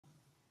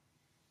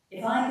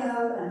If I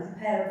go and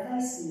prepare a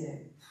place for you,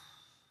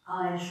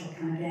 I shall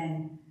come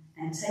again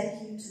and take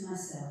you to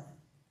myself,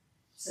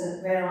 so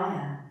that where I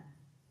am,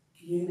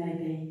 you may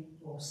be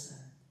also.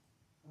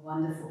 A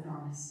wonderful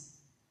promise.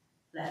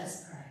 Let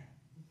us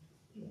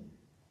pray.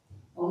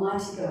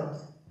 Almighty God,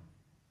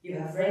 you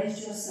have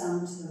raised your Son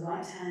to the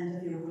right hand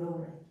of your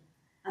glory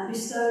and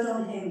bestowed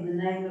on him the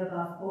name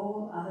above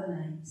all other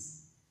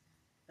names.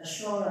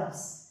 Assure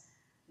us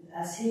that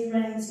as he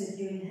reigns with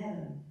you in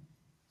heaven,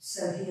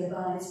 so he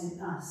abides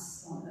with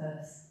us on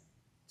earth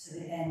to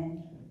the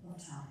end of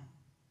time.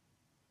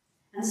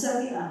 And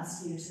so we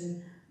ask you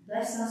to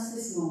bless us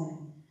this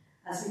morning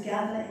as we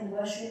gather in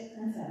worship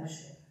and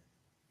fellowship,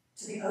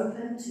 to be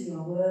open to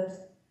your word,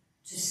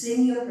 to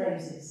sing your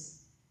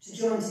praises, to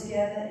join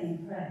together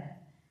in prayer,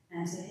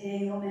 and to hear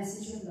your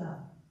message of love,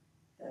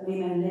 that we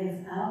may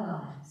live our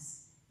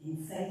lives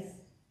in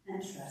faith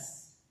and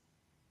trust.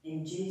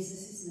 In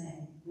Jesus'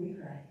 name we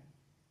pray.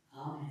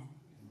 Amen.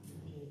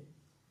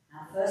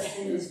 Our first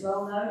hymn is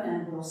well known,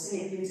 and we'll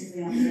sing it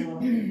beautifully, I'm sure.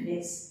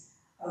 It's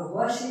 "O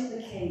Worship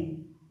the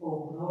King,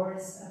 all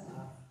glorious above."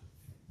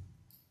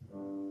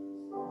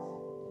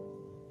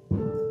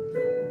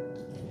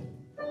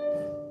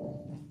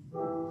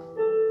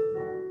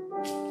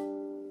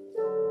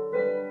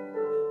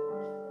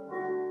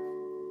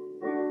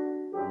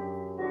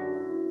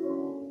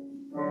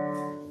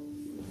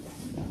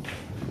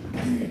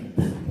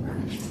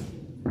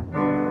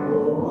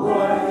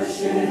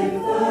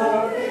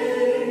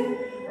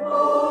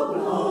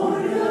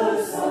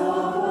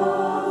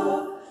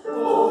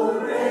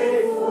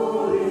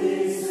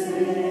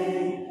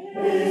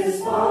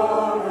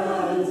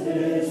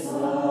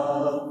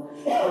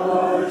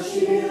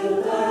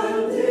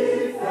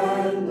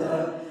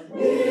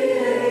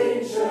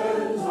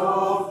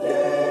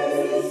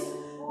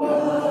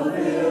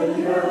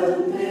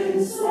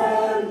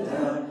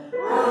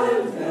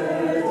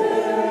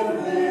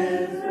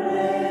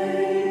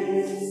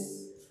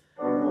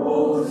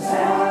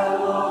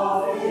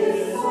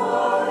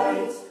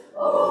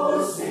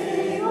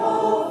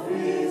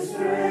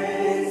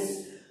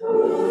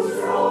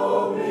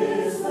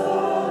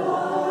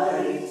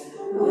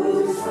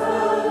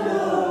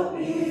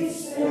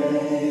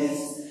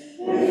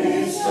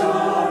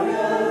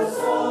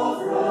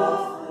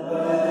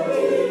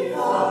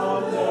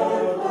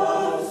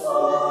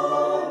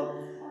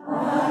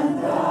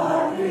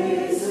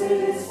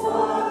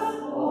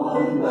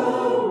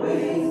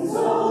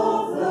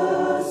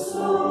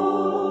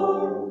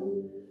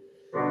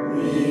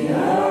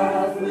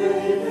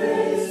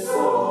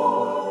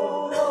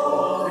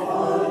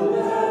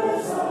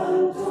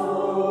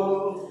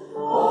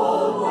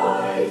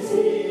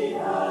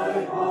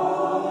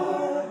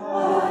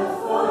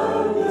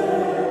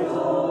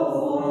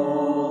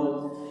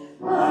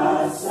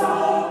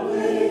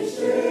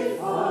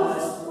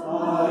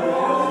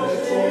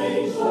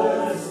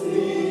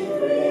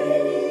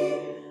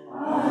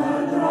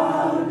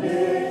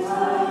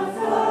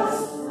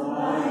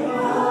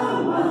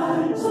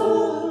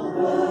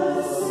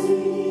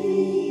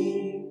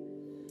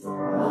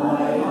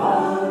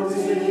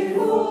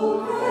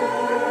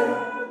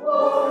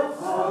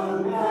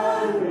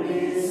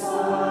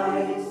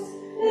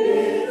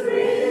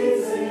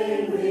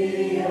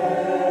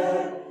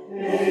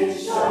 It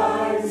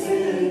shines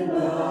in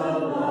the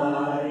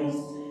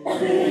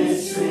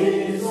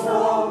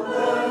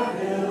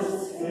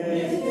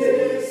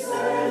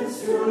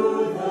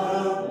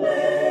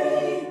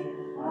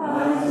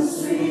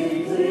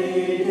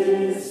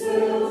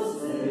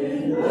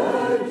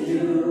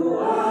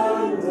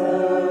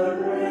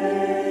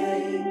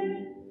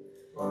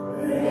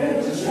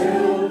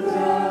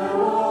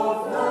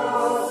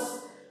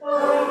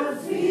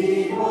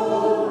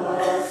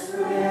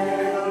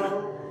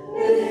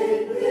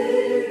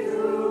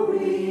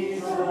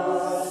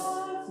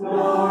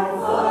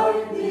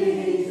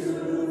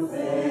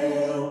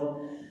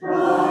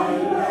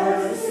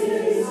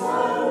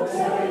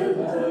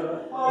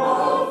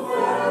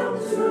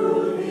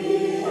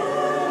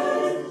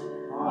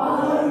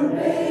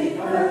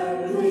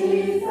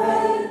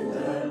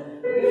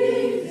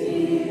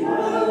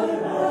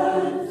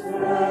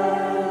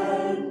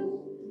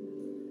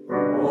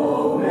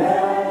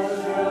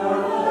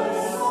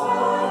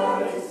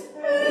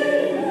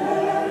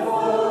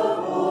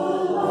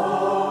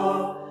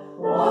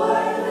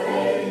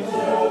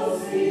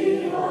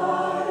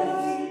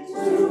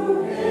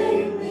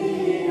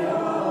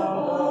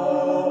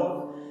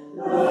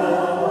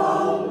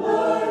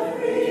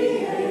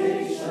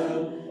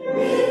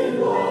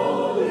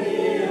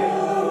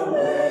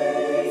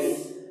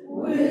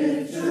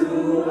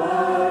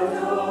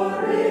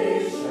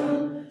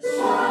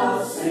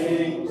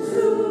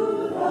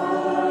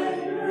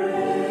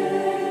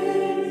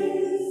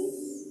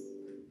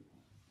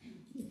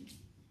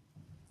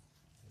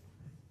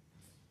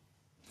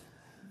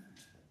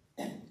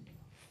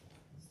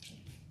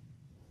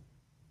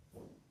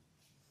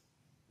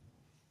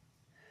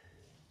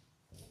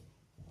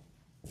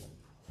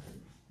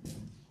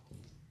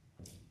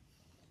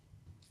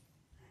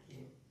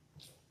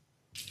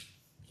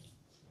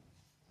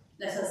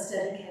let us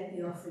dedicate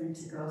the offering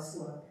to God's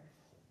work.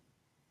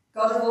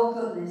 God of all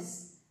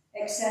goodness,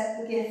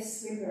 accept the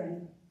gifts we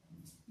bring.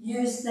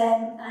 Use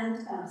them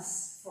and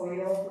us for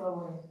your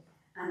glory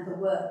and the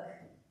work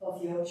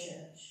of your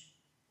church.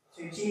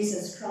 Through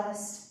Jesus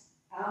Christ,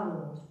 our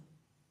Lord.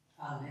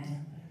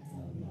 Amen.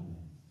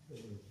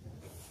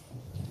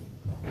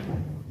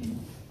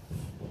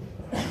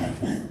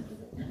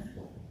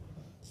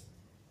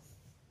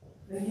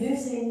 We're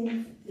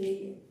using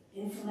the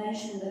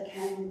information that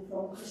came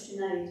from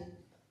Christian Aid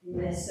in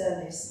their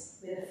service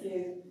with a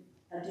few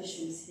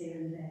additions here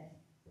and there.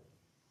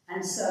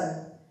 And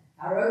so,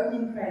 our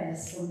opening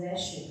prayers from their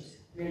sheet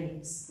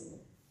reads,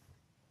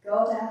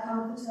 God, our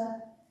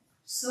Comforter,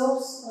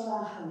 source of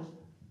our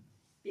hope,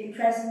 be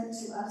present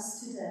to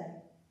us today.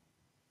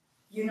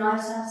 Unite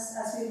us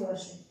as we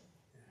worship.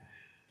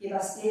 Give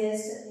us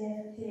ears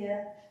to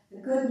hear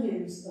the good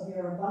news of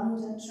your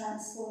abundant,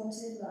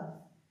 transformative love.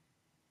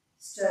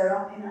 Stir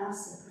up in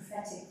us a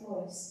prophetic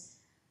voice,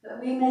 that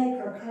we may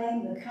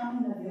proclaim the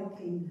coming of your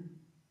kingdom,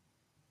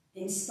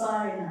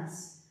 inspiring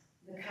us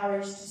the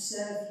courage to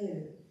serve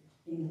you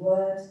in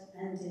word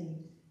and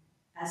deed,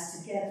 as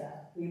together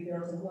we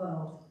build a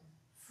world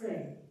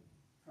free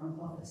from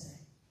poverty.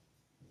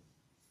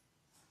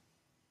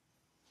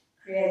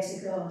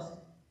 Creator God,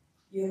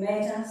 you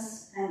made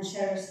us and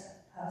cherish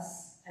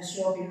us as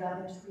your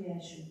beloved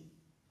creation.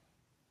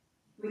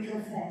 We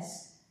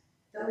confess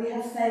that we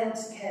have failed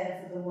to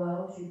care for the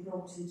world you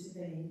brought into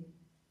being.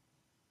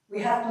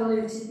 We have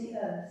polluted the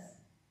earth.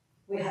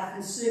 We have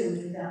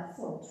consumed without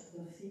thought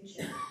for the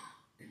future.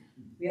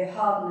 We have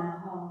hardened our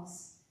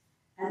hearts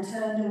and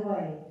turned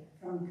away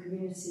from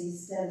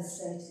communities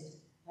devastated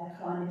by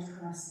climate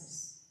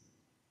crisis.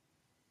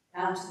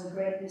 Out of the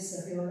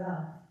greatness of your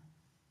love,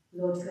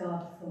 Lord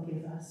God,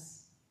 forgive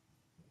us.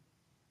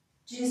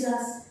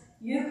 Jesus,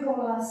 you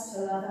call us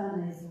to love our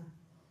neighbour,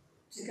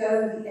 to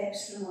go the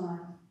extra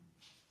mile.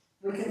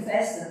 We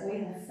confess that we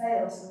have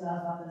failed to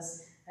love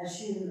others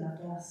as you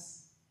loved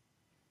us.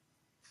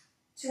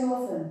 Too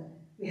often,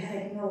 we have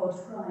ignored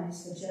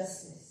cries for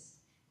justice.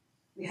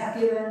 We have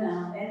given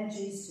our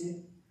energies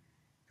to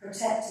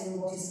protecting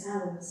what is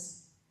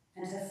ours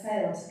and have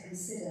failed to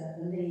consider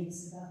the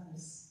needs of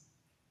others.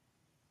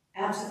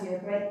 Out of your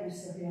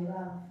greatness of your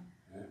love,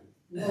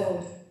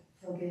 Lord,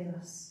 forgive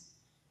us.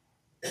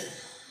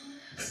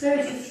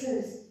 Spirit of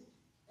truth,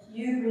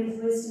 you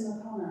breathe wisdom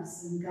upon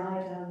us and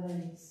guide our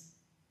ways.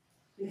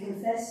 We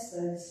confess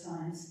those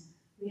times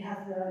we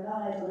have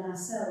relied on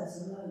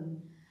ourselves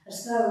alone,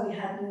 as though we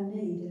had no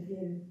need of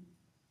you.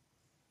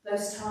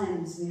 Those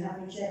times we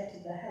have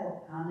rejected the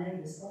help our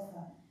neighbours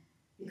offer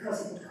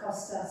because it would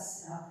cost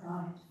us our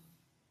pride.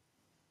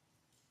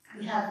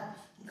 We have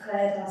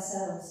declared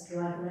ourselves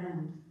dry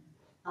ground,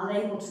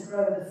 unable to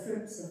grow the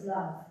fruits of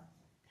love,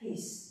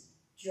 peace,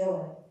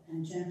 joy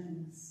and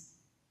gentleness.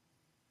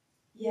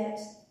 Yet,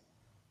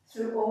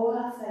 through all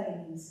our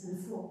failings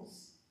and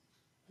faults,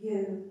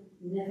 you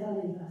never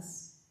leave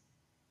us.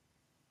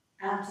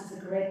 Out of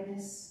the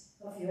greatness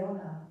of your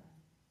love,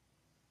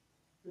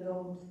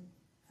 Lord,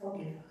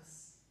 forgive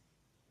us.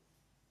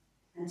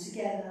 And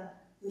together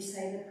we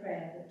say the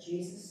prayer that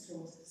Jesus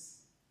taught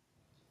us.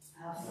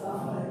 Our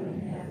Father in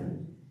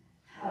heaven,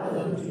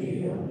 hallowed be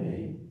your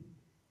name.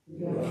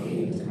 Your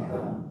kingdom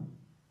come,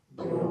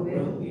 your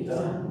will be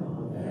done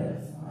on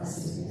earth as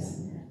it is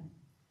in heaven.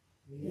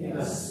 Give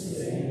us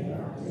today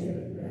our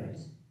daily bread.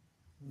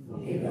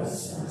 Forgive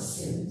us our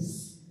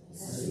sins,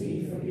 as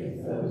we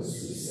forgive those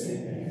who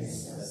sin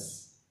against us.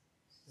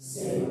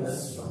 Save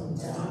us from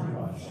the time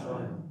of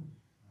trial,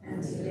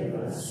 and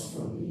deliver us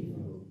from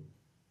evil.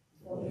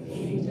 For the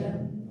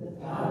kingdom, the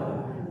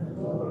power, and the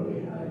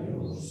glory are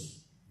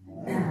yours,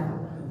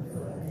 now and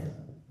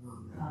forever.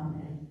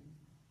 Amen.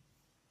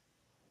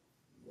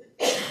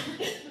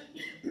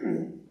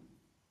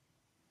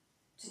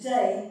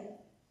 Today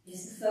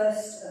is the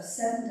first of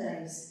 7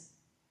 days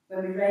when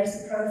we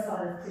raise the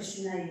profile of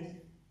Christian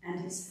Aid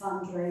and its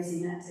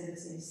fundraising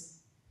activities.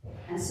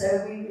 And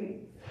so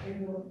we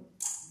will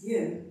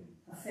view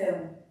a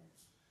film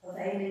of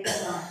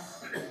A-League's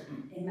life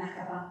in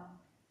Makaba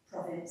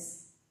province,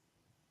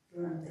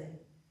 Burundi.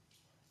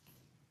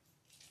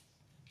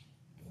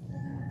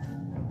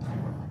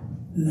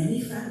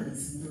 Many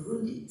families in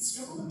Burundi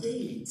struggle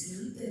daily to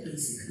meet their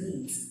basic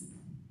needs.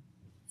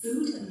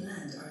 Food and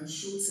land are in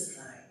short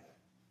supply.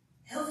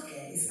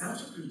 Healthcare is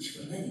out of reach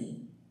for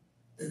many.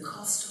 The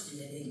cost of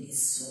living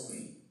is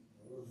soaring.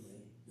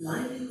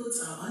 Livelihoods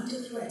are under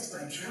threat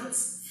by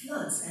droughts,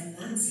 floods, and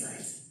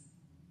landslides.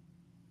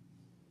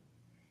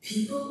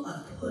 People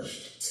are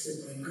pushed to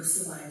the brink of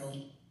survival.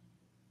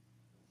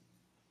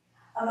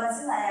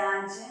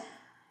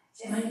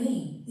 My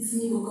name is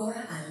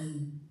Nibogora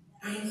Alim.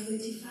 I am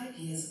 35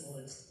 years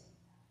old.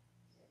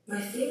 My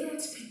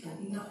favorite people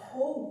in the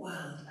whole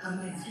world are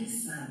my 3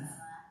 sons.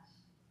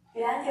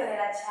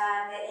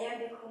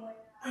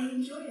 I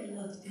enjoy a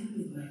lot being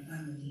with my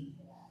family.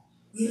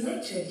 We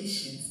like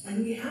traditions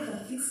and we have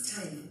a fixed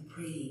time for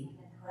praying.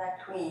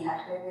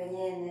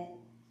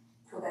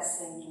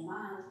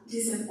 It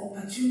is an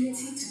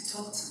opportunity to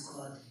talk to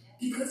God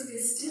because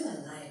we're still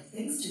alive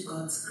thanks to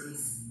God's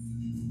grace.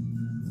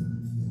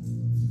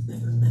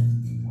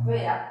 We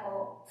have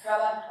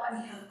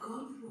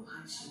gone through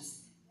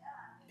hardships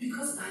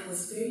because I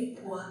was very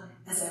poor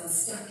as I was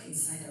stuck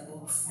inside a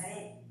box.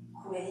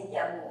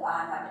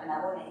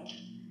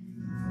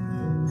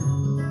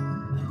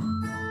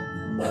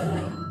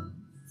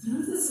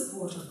 Through the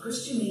support of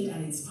Christian Aid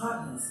and its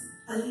partners,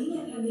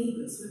 Alina and her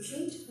neighbours were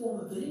trained to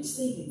form a village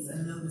savings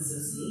and loan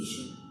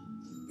association.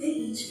 They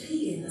each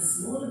paid in a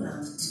small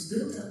amount to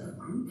build up a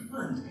group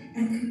fund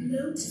and can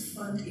loan to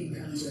fund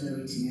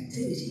income-generating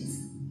activities.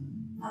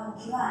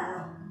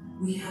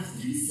 We have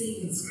 3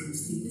 savings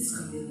groups in this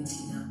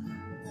community now.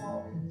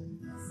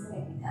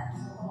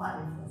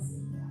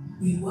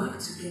 We work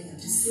together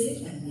to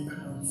save and make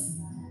loans.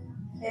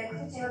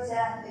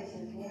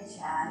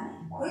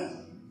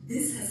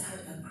 This has had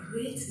a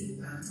great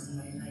impact on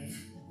my life.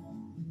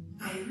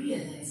 I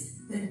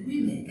realized that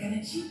women can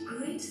achieve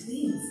great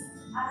things.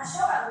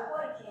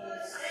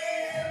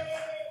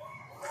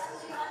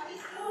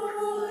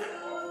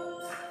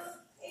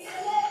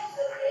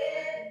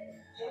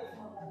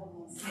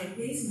 I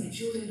raise my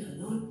children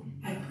alone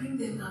and bring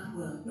them up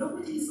well.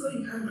 Nobody is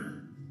going hungry.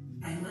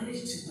 I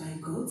managed to buy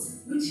goats,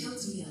 which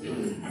helped me a lot,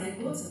 and I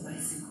bought a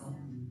bicycle.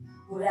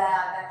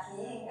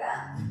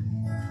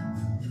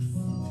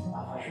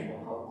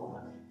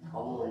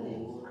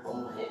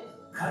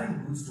 Carrying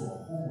goods to our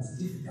home was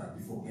difficult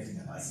before getting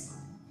a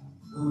bicycle.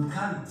 We would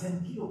carry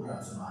 10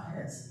 kilograms on our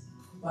heads.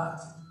 But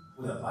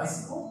with a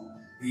bicycle,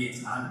 be it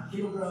 100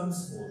 kilograms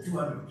or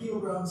 200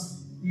 kilograms,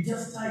 you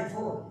just tie it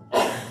on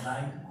and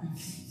ride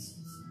quickly.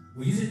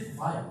 We use it for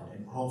firewood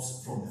and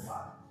crops from the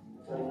farm.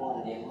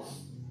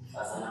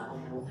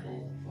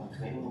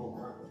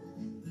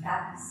 I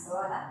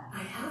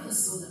have a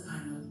solar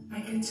panel.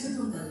 I can turn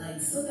on the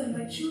lights so that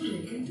my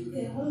children can do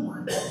their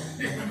homework.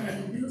 And I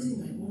am building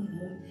my own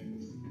home.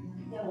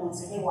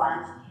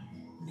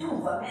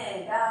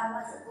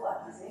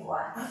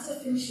 After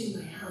finishing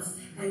my house,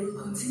 I will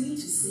continue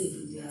to save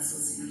with the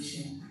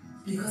association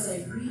because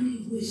I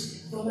really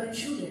wish for my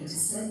children to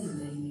study in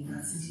the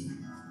university.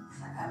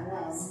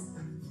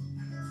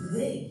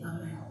 They are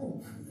my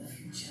hope for the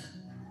future.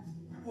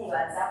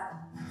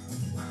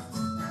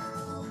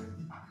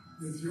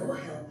 With your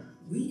help,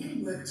 we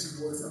can work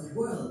towards a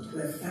world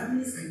where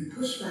families can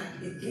push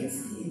back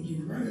against the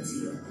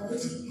inhumanity of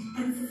poverty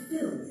and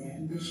fulfill their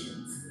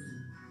ambitions.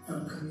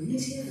 From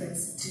community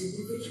events to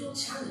individual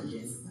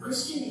challenges,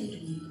 Christian Aid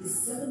Week is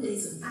 7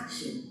 days of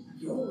action,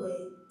 your way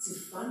to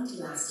fund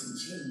lasting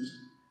change.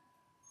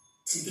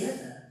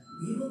 Together,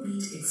 we will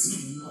beat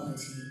extreme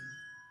poverty.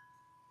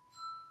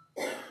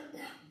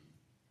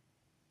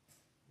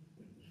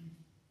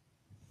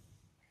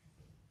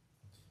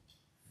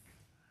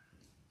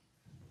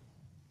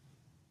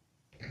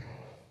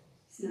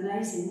 She's an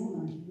amazing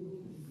woman.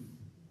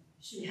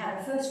 She had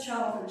her first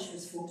child when she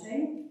was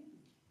 14,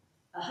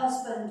 a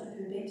husband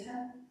who beat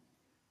her,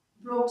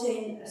 brought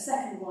in a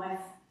second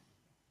wife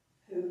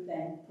who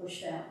then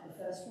pushed out the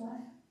first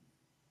wife.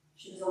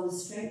 She was on the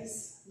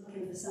streets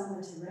looking for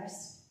somewhere to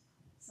rest,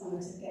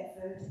 somewhere to get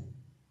food,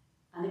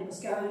 and it was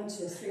going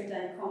to a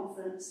 3-day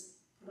conference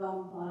put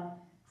on by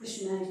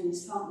Christian Aid and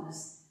its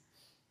partners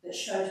that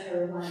showed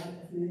her a way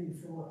of moving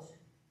forward,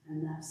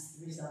 and that's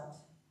the result.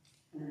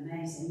 An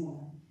amazing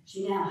woman.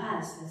 She now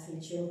has her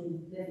 3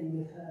 children living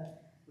with her,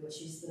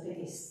 which is the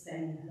biggest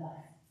thing in her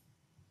life.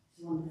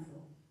 It's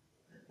wonderful.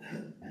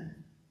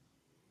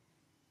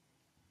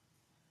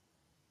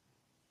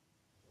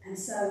 And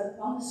so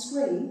on the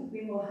screen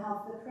we will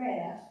have the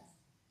prayer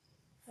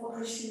for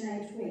Christian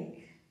Aid Week.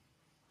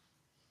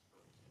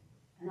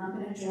 And I'm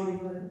going to join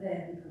you over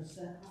there because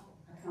I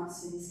can't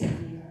see this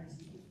video.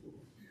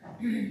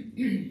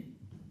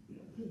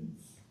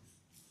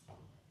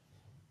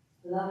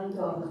 Loving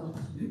God,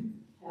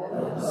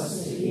 help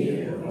us to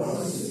hear the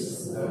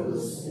voices of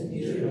those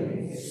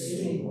enduring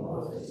extreme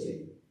poverty.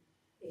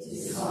 It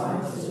is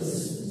hard to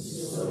listen to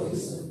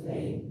stories of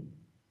pain.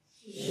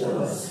 Show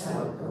us how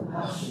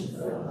compassion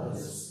for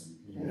others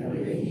can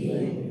bring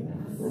healing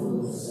and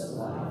fullness of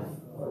life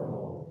for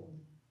all.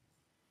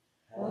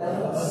 Help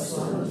us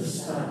to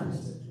understand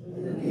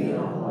that we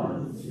are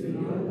one through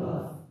your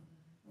love,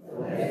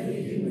 for every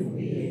human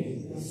being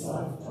is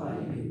loved by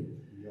you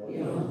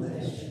beyond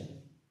measure.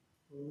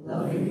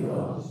 Loving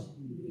God,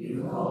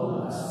 you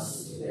call us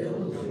to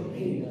build your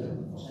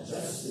kingdom of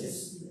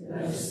justice,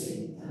 mercy,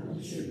 and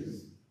truth.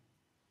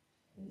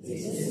 It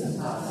isn't a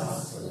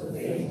task for the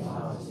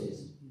faint-hearted.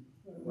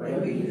 When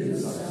we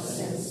lose our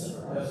sense of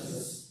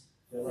purpose,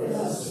 fill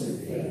us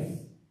with faith.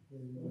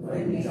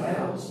 When we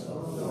doubt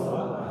or throw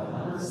up our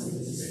hands in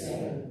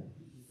despair,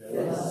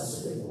 fill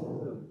us with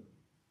hope.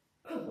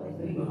 When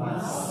we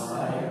pass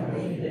by our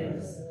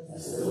neighbours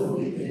as though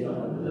we did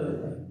not know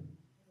them,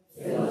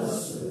 fill us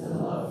with the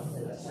love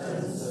that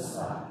turns us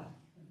back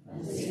and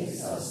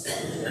takes us to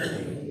the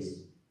gate.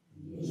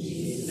 In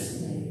Jesus'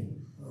 name,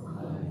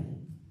 amen.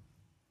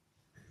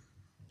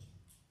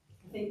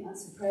 I think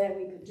that's a prayer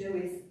we could do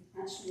with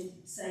actually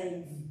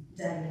saying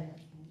daily.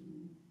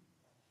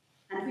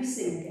 And we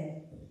sing again.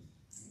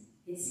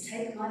 It's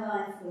take my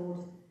life,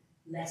 Lord,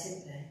 let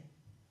it be.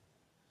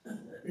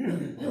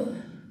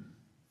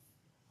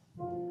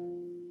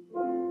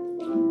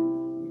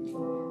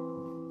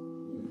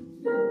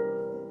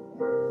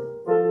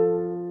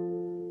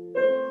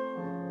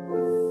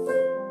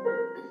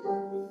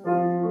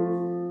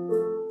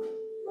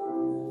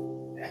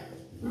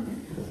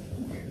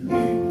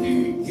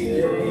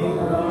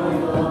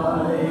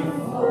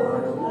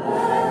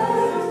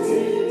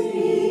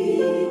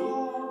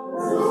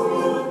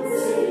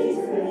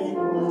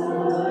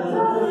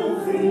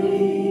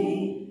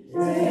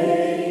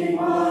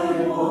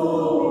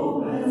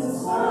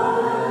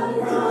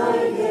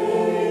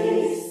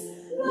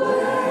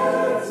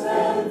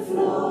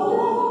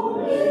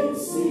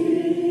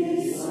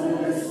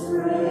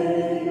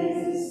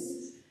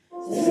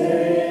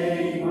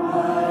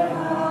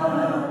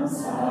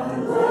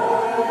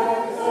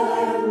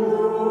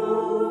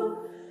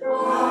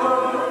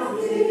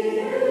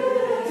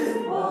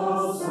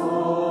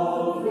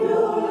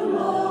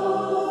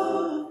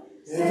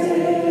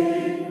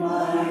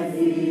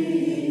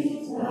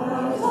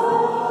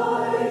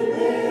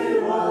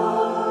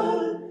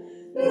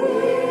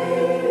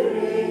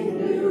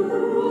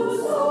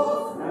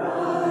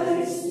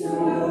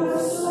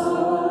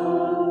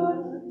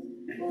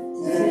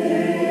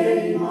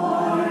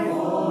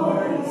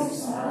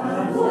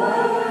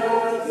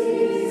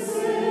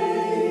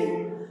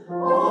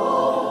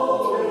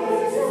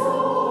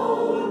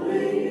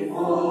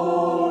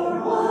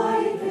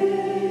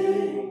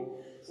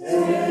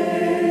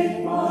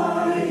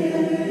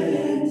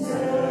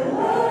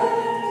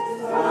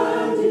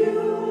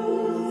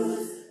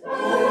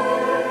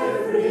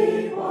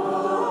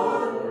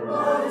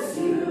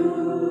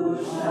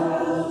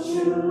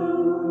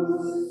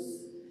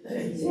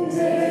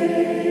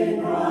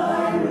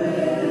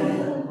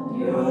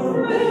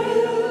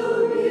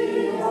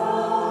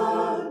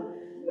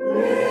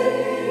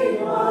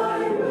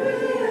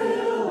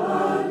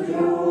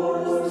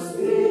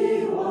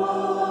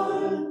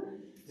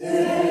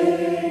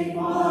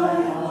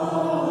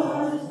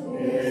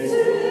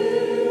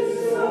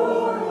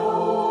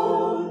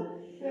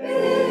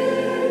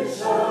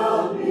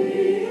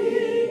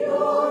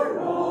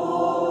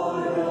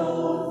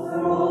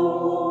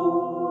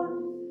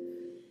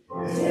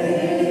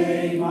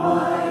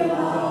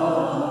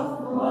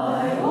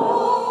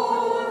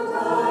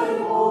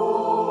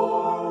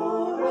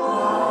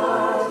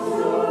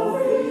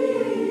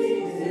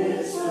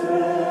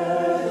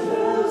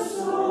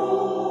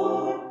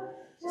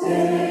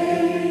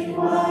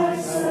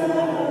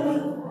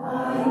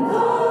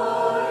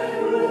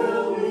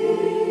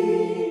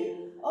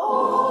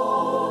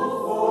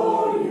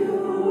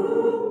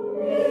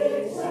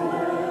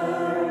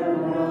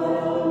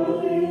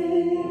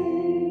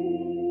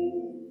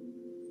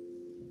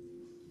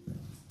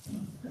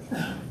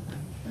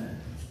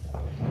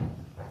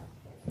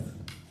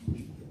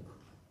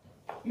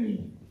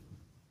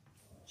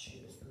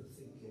 Cheers, good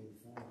thinking,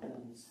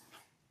 friends.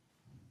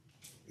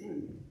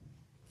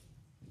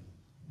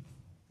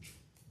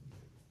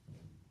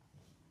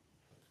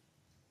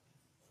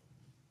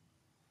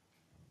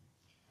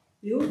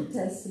 The Old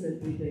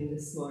Testament reading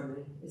this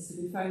morning is to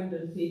be found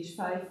on page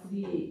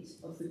 538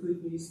 of the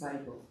Good News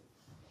Bible.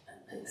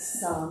 It's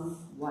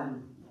Psalm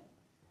 1.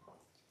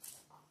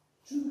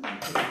 True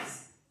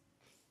happiness.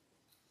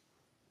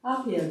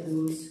 Happy are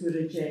those who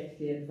reject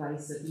the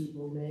advice of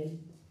evil men,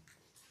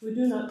 who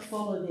do not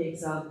follow the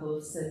example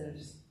of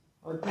sinners,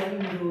 or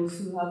join those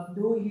who have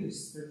no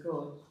use for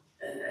God.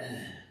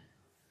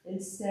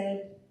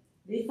 Instead,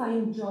 they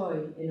find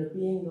joy in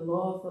obeying the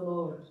law of the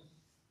Lord,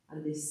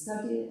 and they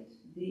study it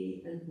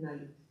day and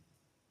night.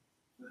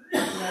 They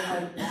are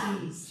like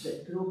trees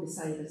that grow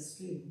beside a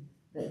stream,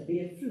 that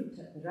bear fruit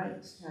at the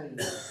right time,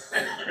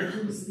 and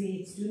whose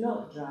leaves do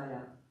not dry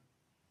up.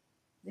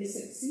 They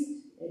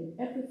succeed in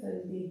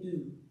everything they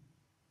do.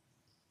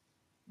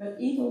 But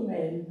evil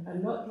men are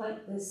not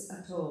like this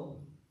at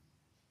all.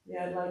 They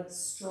are like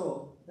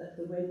straw that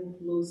the wind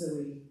blows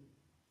away.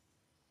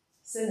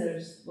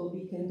 Sinners will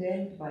be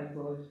condemned by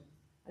God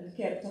and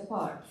kept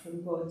apart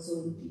from God's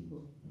own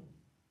people.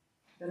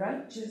 The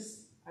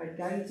righteous are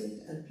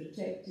guided and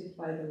protected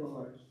by the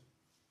Lord,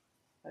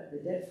 but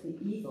the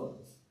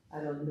evil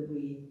are on the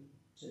way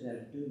to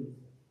their doom.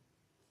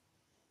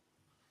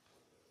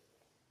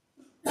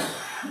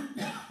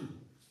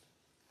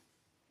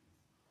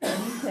 The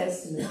New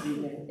Testament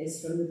reading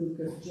is from the book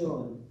of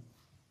John.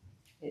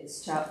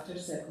 It's chapter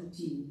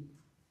 17,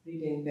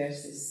 reading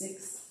verses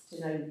 6 to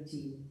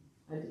 19,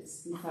 and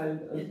it's to be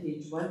found on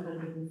page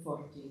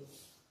 140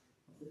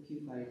 of the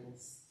Pew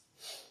Bibles.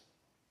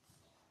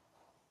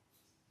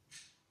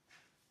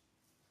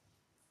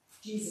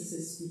 Jesus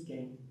is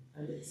speaking,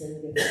 and it's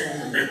in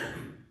Gethsemane.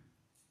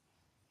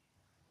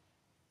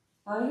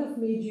 I have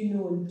made you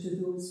known to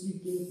those you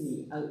gave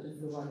me out of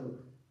the world.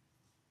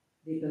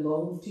 They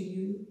belong to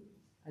you,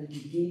 and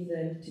you gave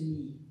them to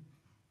me.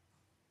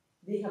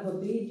 They have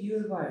obeyed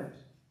your word,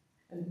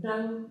 and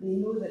now they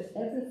know that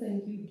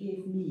everything you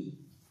gave me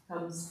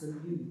comes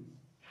from you.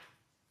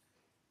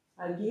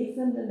 I gave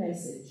them the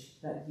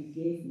message that you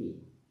gave me,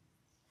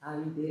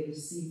 and they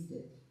received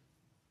it.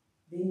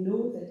 They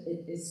know that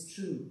it is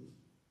true,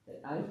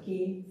 that I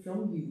came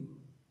from you,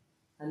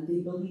 and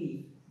they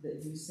believe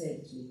that you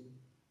sent me.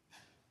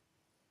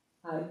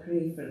 I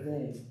pray for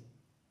them.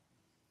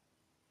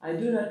 I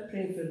do not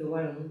pray for the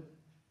world,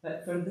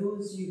 but for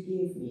those you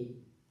gave me,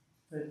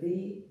 for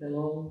they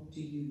belong to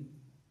you.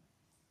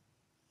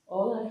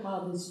 All I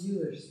have is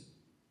yours,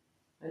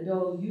 and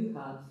all you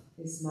have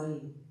is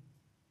mine,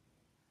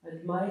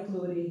 and my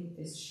glory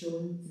is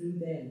shown through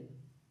them.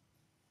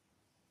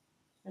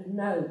 And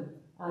now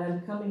I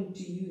am coming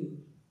to you.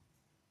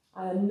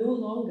 I am no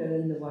longer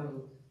in the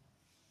world,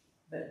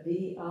 but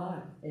they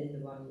are in the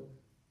world.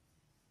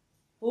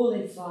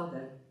 Holy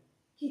Father,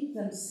 keep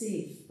them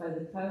safe by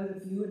the power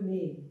of your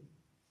name,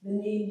 the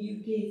name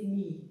you gave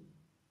me,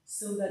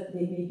 so that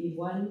they may be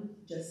one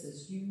just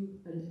as you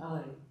and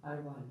I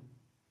are one.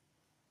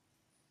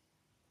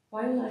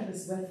 While I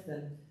was with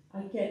them,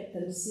 I kept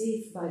them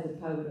safe by the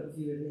power of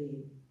your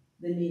name,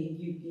 the name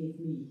you gave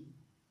me.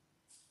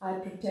 I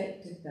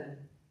protected them,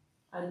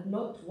 and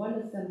not one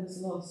of them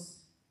was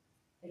lost,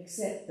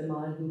 except the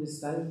man who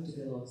was bound to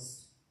be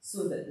lost,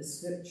 so that the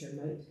scripture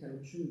might come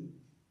true.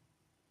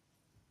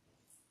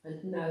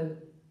 And now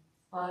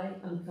I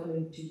am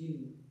coming to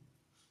you,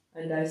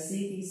 and I say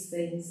these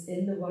things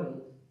in the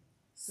world,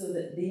 so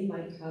that they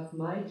might have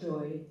my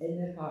joy in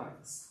their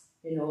hearts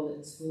in all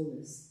its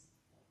fullness.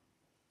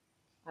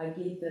 I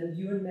gave them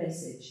your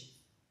message,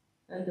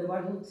 and the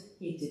world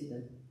hated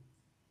them,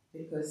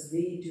 because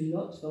they do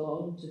not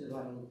belong to the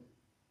world,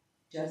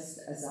 just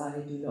as I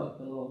do not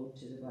belong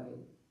to the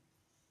world.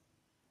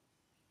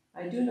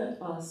 I do not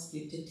ask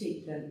you to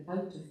take them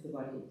out of the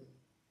world,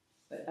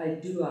 but I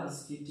do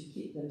ask you to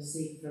keep them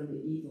safe from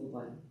the evil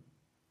one.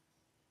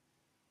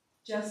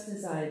 Just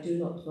as I do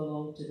not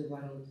belong to the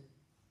world,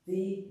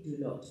 they do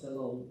not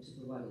belong to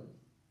the world.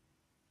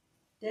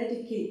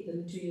 Dedicate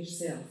them to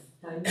yourself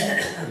by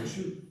means of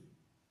truth.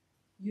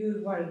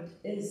 Your word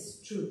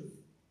is truth.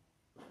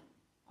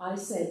 I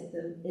sent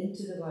them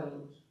into the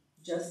world,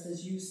 just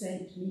as you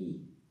sent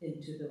me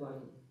into the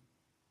world.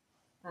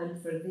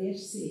 And for their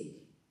sake,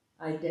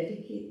 I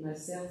dedicate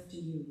myself to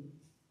you,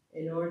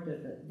 in order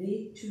that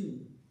they too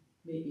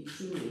may be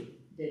truly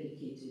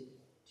dedicated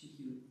to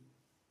you.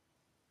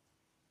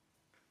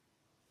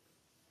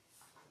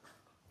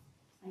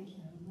 Thank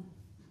you, Emma.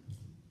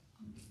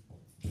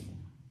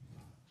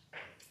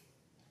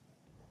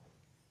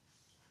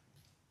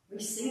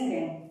 We sing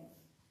again.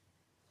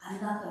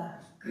 Another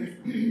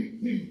good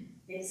one.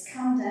 It's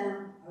come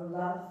down, O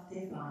love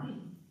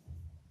divine.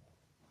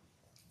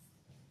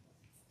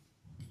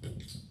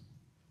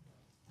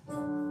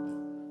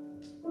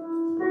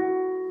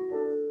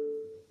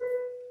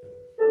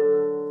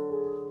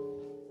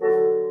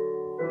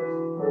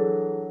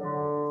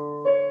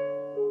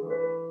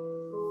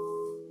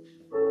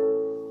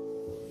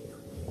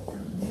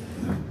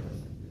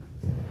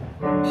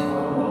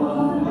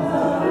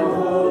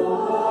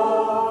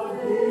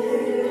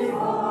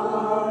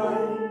 With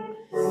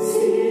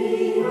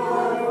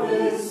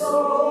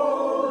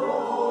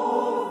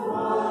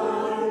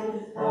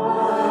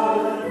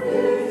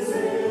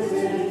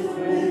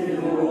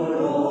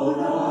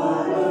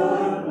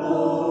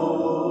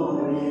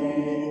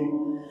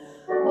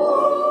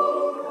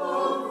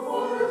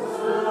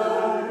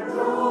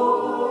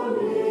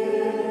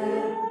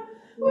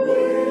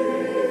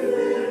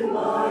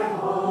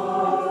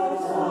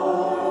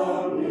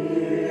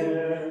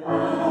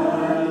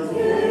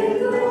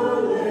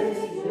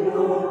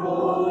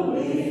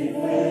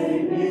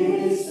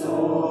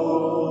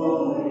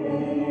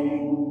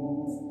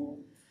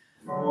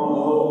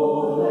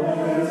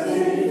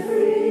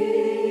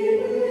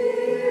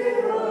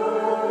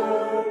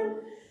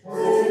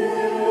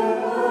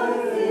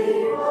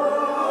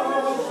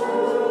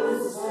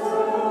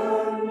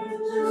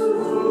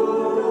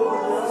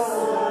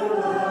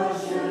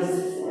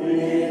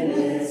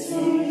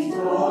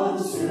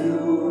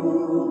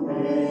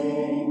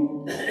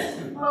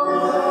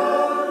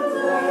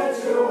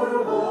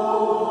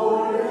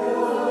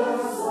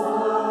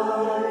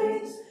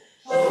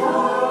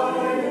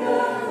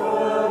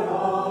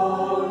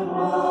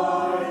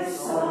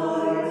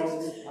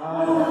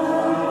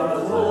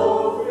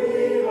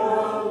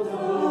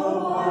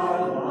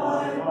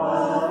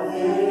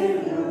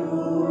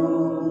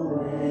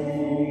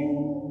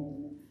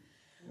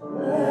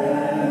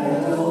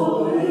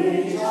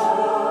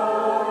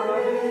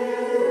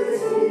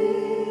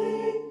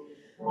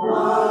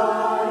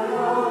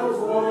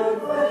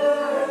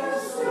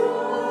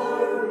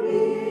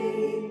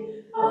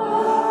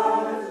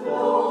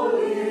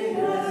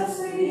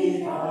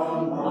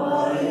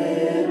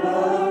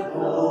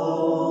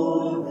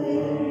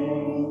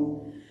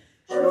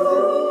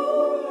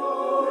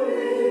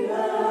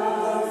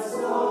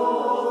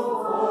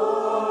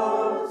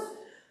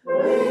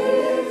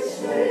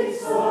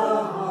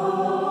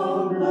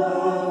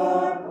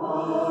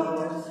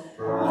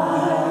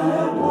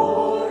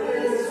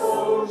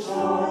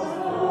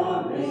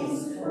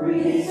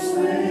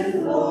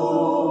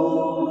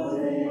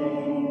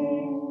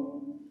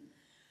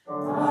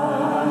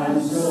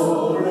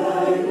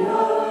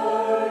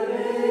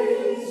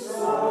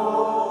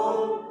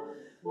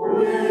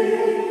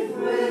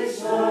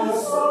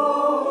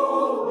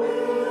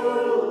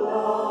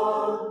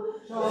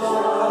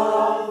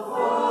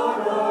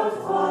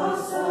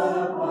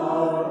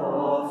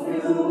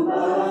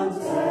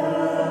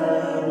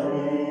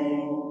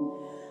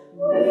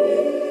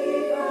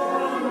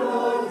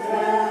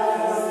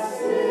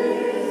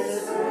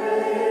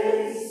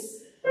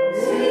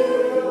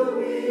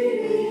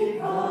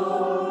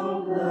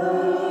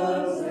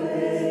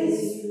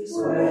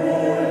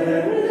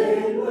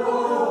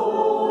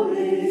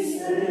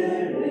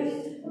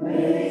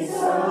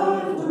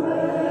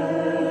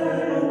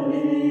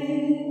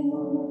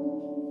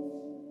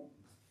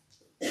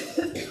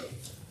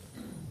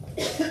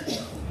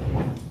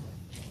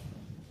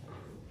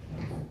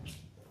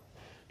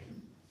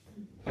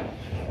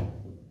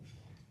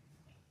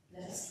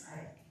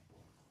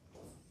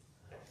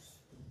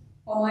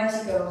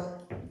Almighty God,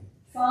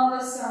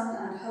 Father, Son,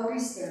 and Holy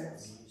Spirit,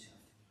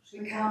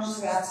 we come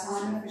to our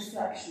time of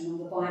reflection on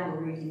the Bible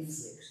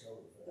readings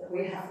that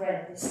we have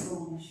read this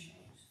morning.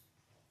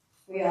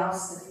 We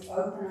ask that you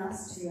open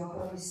us to your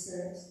Holy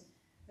Spirit,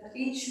 that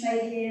each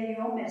may hear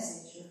your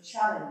message of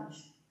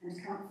challenge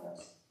and comfort,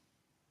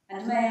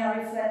 and may our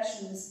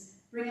reflections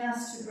bring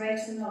us to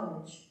greater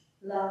knowledge,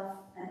 love,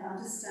 and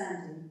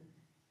understanding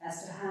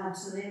as to how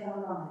to live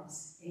our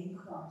lives in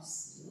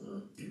Christ.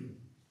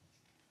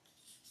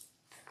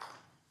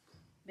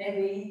 May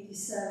we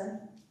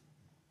discern,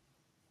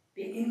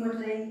 be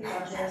inwardly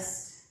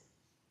digest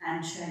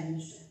and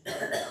changed,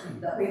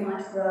 that we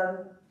might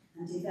grow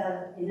and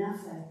develop in our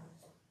faith.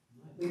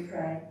 We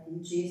pray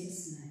in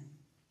Jesus' name.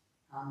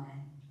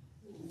 Amen.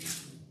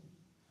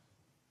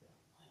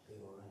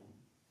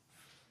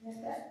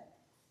 Okay.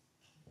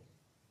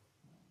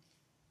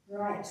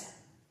 Right.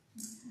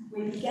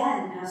 We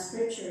began our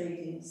scripture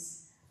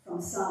readings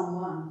from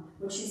Psalm 1,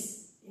 which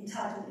is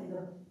entitled in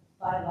the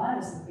Bible I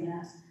was looking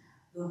at,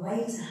 The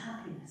Way to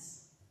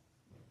Happiness.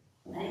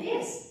 And it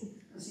is,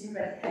 because you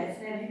read it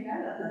carefully and you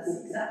know that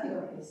that's exactly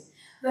what it is.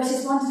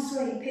 Verses 1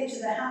 to 3 picture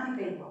the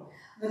happy people,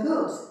 the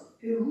good,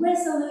 who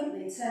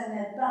resolutely turn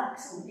their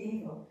backs on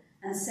evil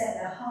and set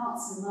their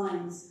hearts and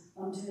minds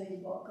on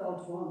doing what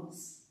God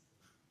wants.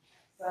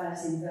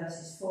 Whereas in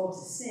verses 4 to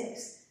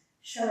 6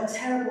 show a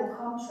terrible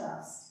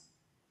contrast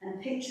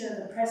and picture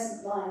the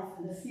present life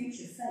and the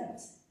future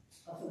fate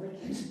of the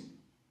wicked.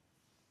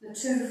 The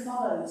two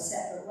follow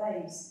separate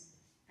ways,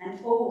 and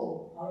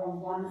all are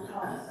on one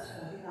path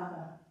or the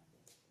other.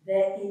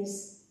 There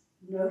is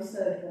no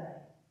third way.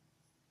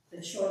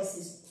 The choice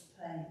is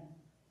plain,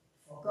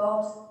 for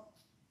God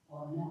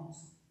or not.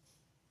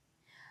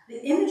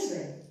 The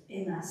imagery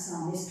in that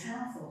psalm is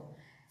powerful,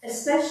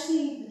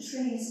 especially the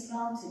trees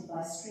planted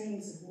by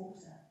streams of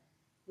water,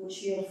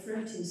 which yield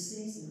fruit in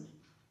season,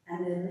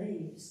 and their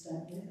leaves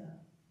don't wither.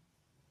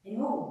 In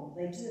all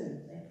they do,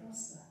 they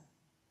prosper.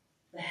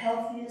 The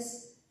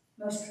healthiest,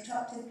 most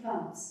productive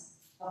plants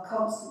are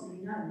constantly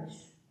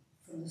nourished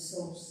from the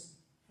source,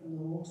 from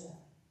the water.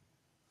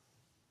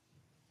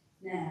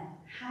 Now,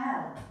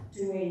 how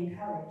do we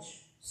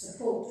encourage,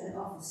 support, and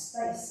offer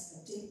space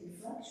for deep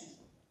reflection?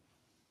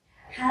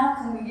 How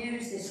can we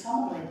use this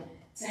homily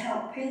to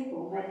help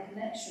people make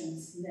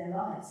connections in their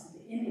lives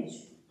with the image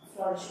of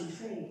flourishing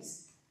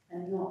trees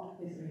and not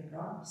withering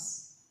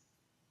grass?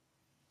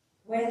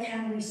 Where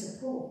can we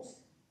support,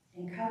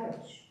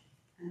 encourage,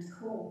 and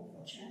call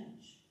for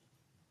change?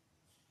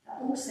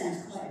 That all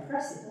sounds quite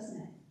impressive,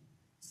 doesn't it?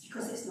 It's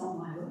because it's not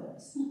my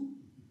words.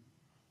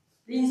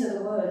 These are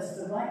the words of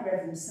the Right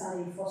Reverend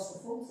Sally Foster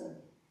Fulton,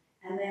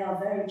 and they are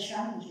very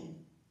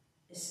challenging,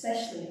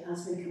 especially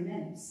as we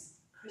commence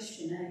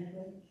Christian Aid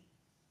Week.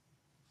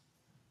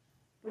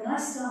 When I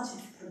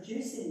started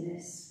producing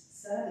this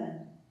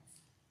sermon,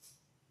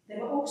 there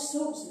were all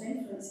sorts of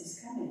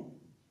influences coming,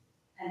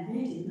 and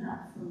reading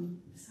that from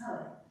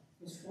Sally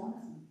was one of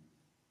them.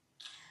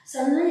 So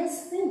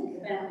let's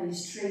think about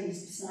these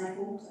trees beside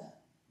water.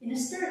 In a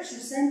spiritual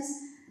sense,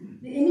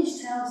 the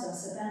image tells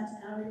us about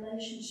our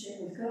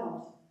relationship with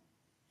God.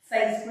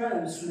 Faith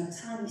grows from a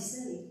tiny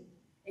seed.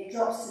 It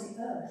drops to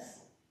the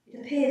earth. It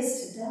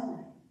appears to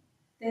die.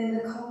 Then in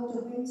the cold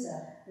of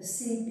winter, the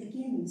seed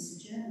begins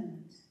to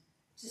germinate,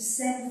 to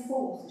send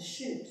forth a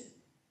shoot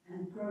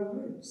and grow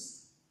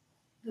roots.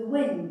 The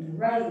wind,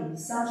 rain,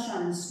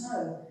 sunshine and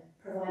snow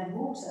provide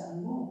water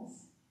and warmth.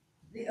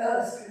 The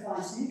earth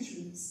provides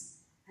nutrients,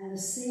 and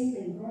the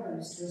seedling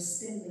grows to a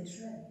spindly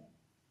tree,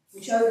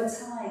 which over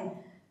time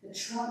the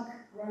trunk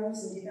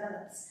grows and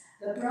develops,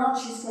 the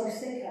branches grow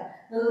thicker,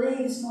 the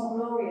leaves more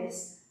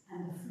glorious,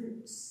 and the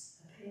fruits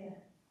appear.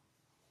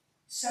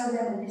 So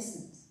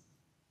reminiscent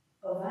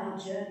of our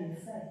journey of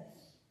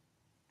faith,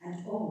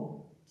 and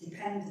all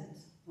dependent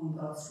on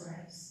God's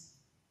grace.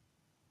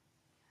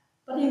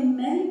 But in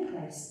many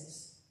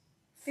places,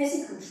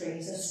 physical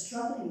trees are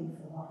struggling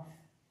for life.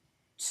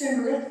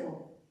 Too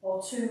little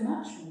or too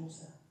much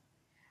water.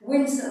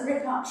 Winds that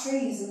rip up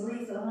trees and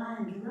leave the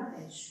land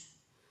ravaged.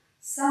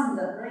 Sun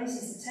that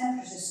raises the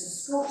temperatures to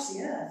scorch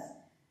the earth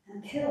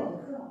and kill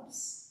the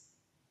crops.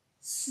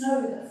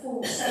 snow that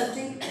falls so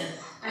deeply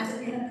and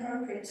at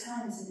inappropriate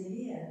times in the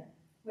year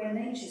when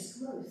nature's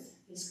growth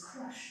is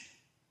crushed.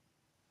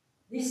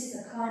 This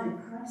is a climate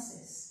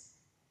crisis,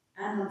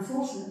 and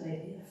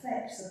unfortunately it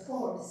affects the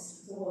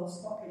poorest of the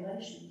world's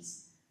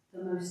populations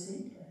the most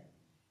deeply.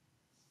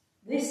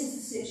 This is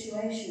the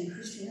situation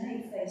Christian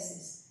Aid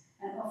faces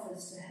and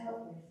offers to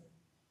help with.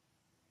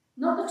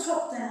 Not the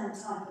top-down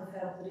type of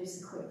help that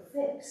is a quick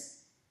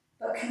fix,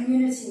 but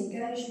community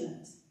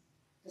engagement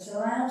that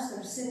allows the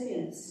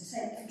recipients to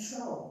take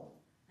control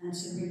and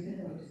to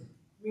rebuild,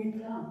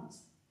 replant,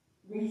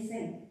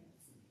 rethink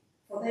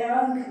for their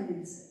own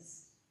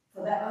communities,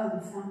 for their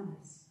own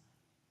families.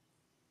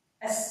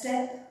 A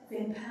step of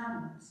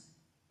empowerment.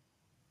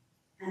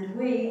 And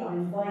we are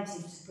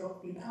invited to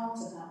be part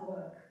of that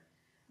work.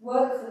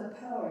 Work for the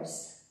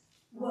poorest,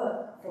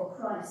 work for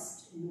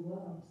Christ in the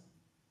world.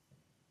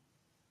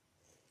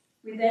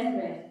 We then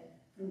read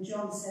from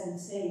John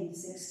 17,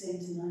 16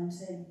 to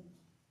 19,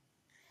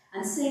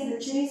 and see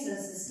that Jesus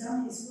has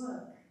done his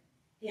work.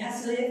 He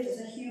has lived as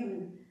a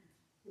human.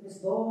 He was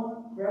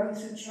born, growing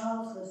through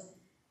childhood,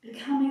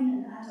 becoming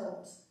an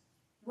adult,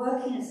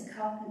 working as a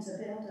carpenter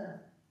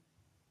builder.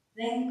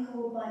 Then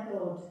called by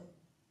God,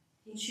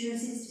 he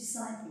chooses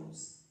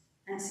disciples,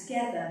 and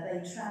together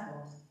they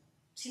travelled,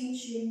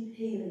 teaching,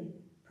 healing,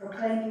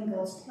 proclaiming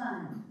God's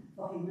plan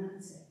for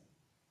humanity,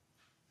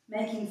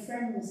 making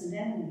friends and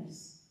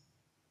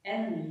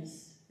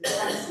enemies who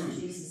fancied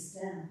Jesus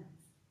down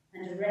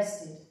and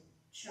arrested,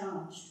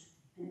 charged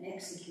and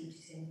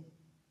executed him,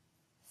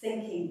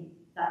 thinking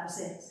that was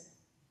it.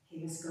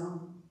 He was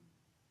gone.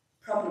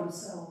 Problem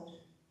solved.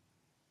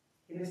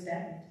 He was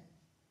buried.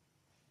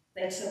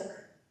 They took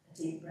a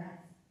deep breath.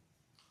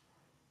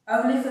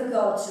 Only for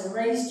God to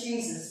raise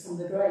Jesus from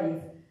the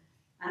grave,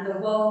 and the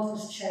world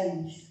was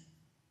changed,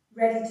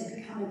 ready to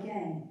become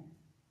again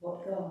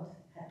what God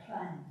had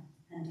planned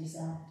and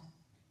desired.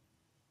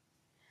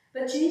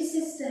 But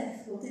Jesus'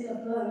 death will deal a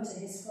blow to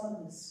his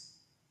followers,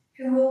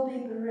 who will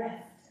be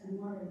bereft and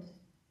worried,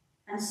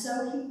 and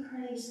so he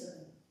prays for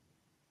them,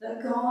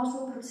 that God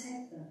will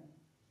protect them.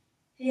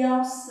 He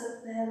asks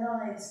that their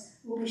lives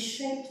will be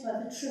shaped by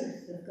the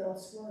truth of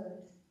God's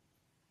word,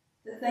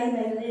 that they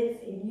may live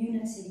in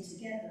unity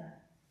together,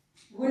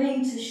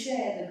 willing to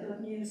share the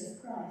good news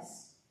of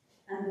Christ,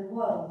 and the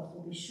world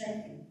will be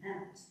shaken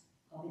out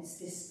of its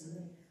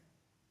disbelief.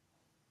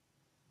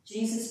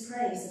 Jesus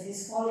prays that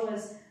his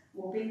followers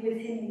will be with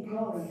him in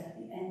glory at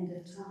the end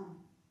of time,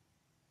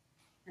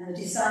 and the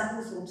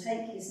disciples will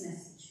take his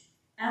message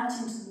out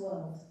into the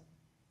world,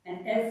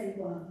 and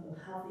everyone will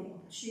have the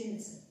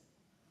opportunity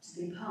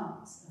to be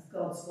part of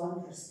God's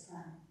wondrous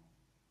plan.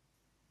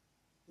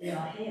 We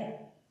are here.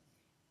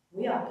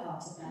 We are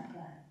part of that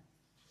plan.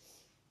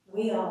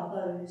 We are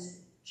those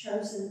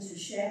chosen to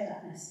share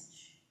that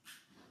message.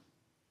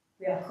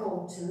 We are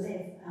called to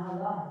live our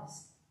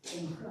lives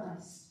in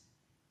Christ.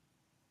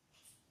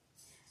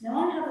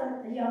 Now, I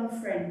have a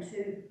young friend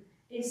who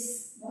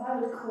is what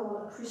I would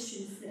call a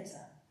Christian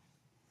flitter.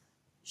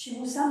 She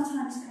will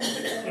sometimes come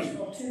to church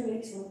for 2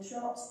 weeks on the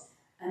trot,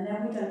 and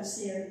then we don't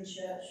see her in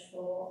church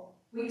for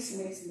weeks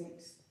and weeks and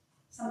weeks,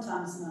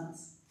 sometimes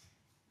months.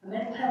 Her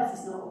mental health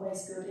is not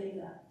always good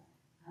either.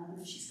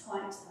 She's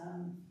quite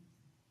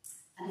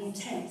an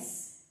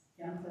intense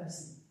young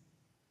person.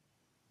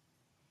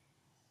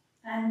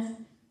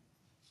 And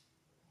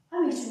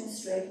I meet her in the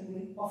street and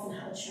we often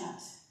have a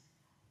chat.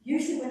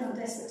 Usually when I'm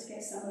desperate to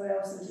get somewhere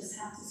else and just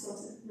have to sort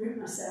of root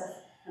myself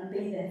and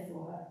be there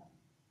for her.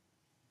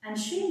 And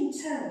she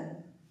in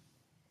turn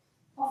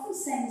often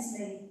sends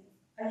me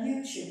a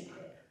YouTube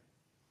clip.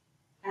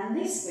 And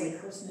this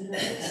week was no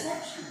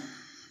exception.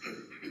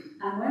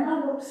 And when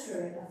I looked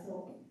through it, I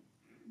thought,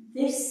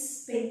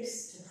 this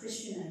speaks to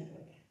Christian Aid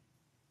Week.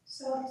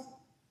 So I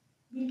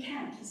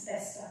recount as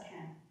best I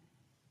can.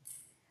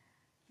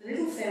 The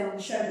little film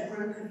showed a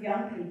group of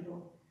young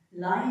people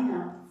lining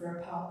up for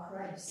a park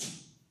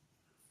race.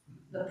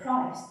 The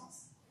prize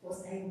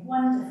was a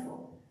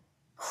wonderful,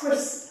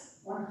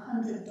 crisp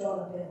 $100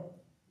 bill.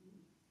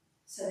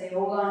 So they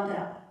all lined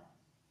up.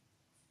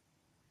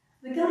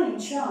 The guy in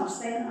charge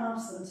then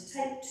asked them to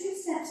take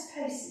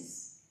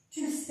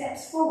 2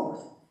 steps forward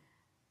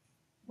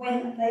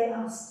when they were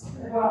asked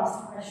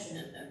a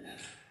question.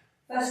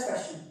 First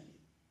question,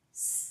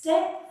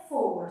 step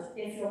forward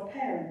if your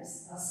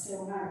parents are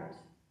still married.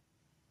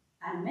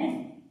 And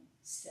men,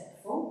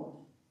 step forward.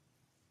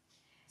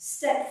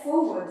 Step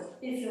forward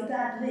if your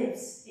dad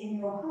lives in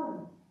your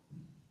home.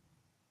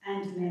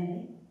 And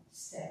many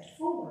stepped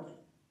forward.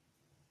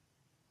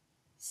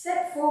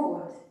 Step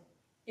forward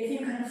if you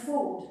can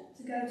afford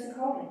to go to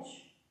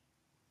college.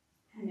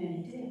 And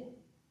many did.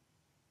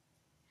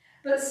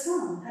 But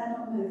some had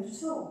not moved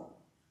at all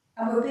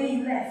and were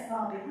being left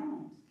far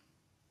behind.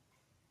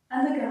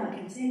 And the guy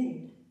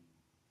continued.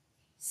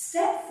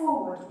 Step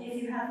forward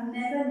if you have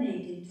never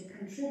needed to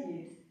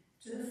contribute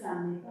to the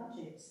family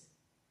budget.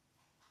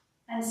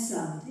 And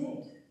some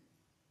did.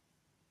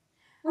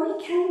 When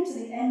he came to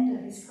the end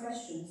of his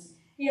questions,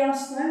 he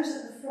asked those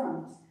at the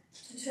front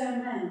to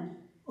turn round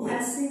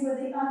and see where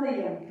the other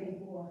young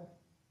people were.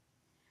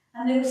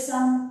 And there were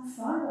some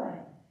far away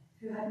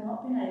who had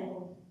not been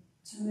able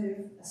to move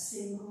a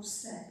single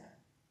step.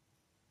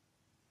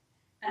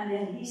 And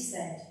then he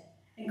said,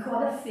 in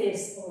quite a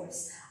fierce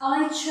voice,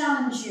 I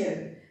challenge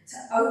you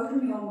to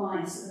open your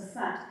minds to the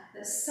fact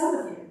that some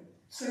of you,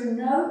 through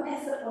no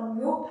effort on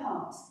your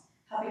part,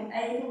 have been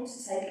able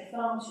to take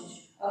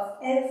advantage of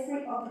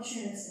every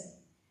opportunity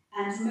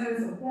and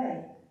move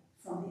away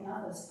from the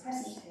others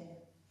present here.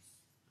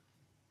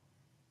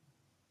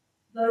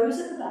 Those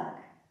at the back,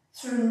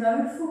 through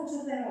no fault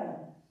of their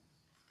own,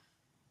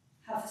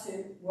 have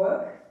to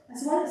work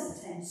as well as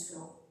attend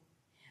school.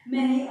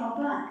 Many are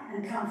black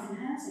and come from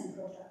housing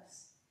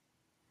projects.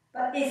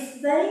 But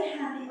if they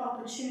had the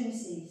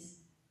opportunities,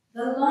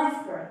 the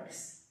life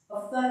breaks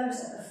of those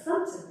at the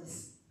front of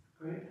this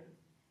group,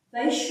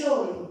 they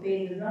surely would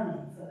be in the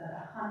running for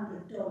that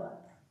 $100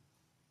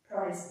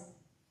 prize.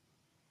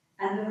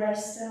 And the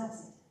race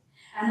started.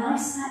 And I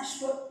sat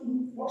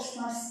and watched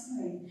my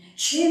screen,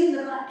 cheering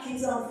the black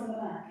kids on from the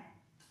back.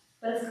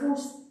 But of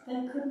course,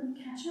 they couldn't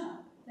catch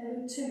up. They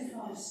were too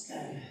far to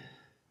go.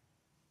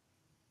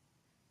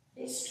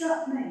 It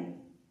struck me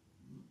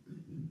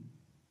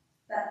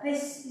that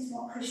this is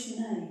what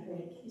Christian Aid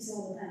Week is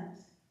all about.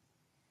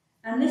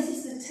 And this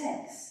is the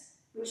text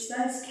which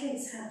those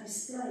kids had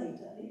displayed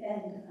at the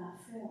end of that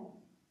film.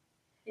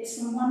 It's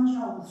from 1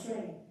 John 3,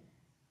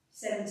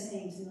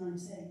 17 to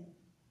 19.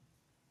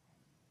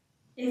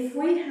 If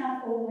we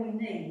have all we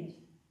need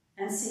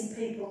and see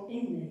people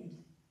in need,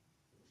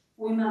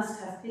 we must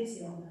have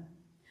pity on them,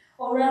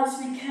 or else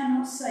we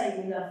cannot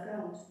say we love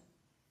God.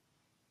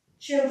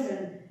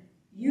 Children,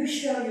 you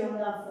show your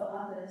love for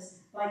others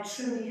by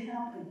truly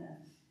helping them,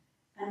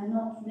 and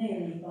not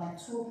merely by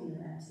talking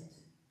about it.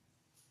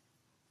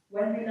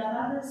 When we love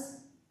others,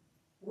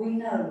 we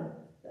know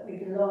that we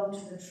belong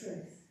to the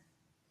truth,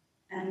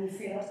 and we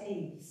feel at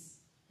ease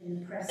in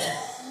the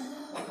presence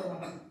of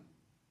God.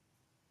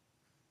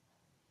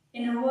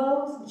 In a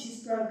world which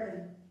is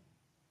broken,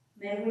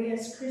 may we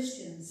as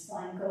Christians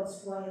find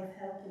God's way of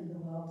helping the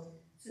world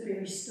to be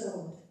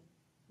restored,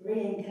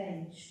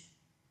 re-engaged,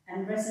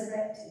 and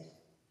resurrected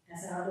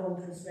as our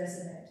Lord was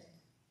resurrected.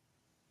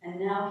 And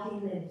now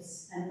he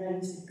lives and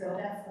reigns with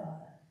God our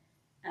Father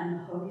and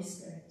the Holy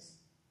Spirit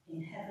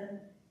in heaven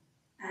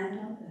and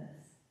on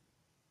earth,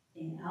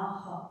 in our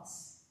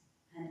hearts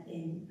and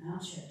in our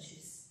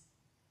churches.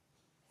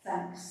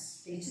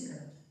 Thanks be to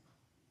God.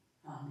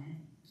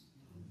 Amen.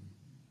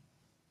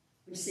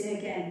 We sing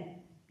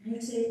again,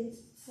 Beauty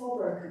for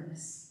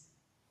Brokenness.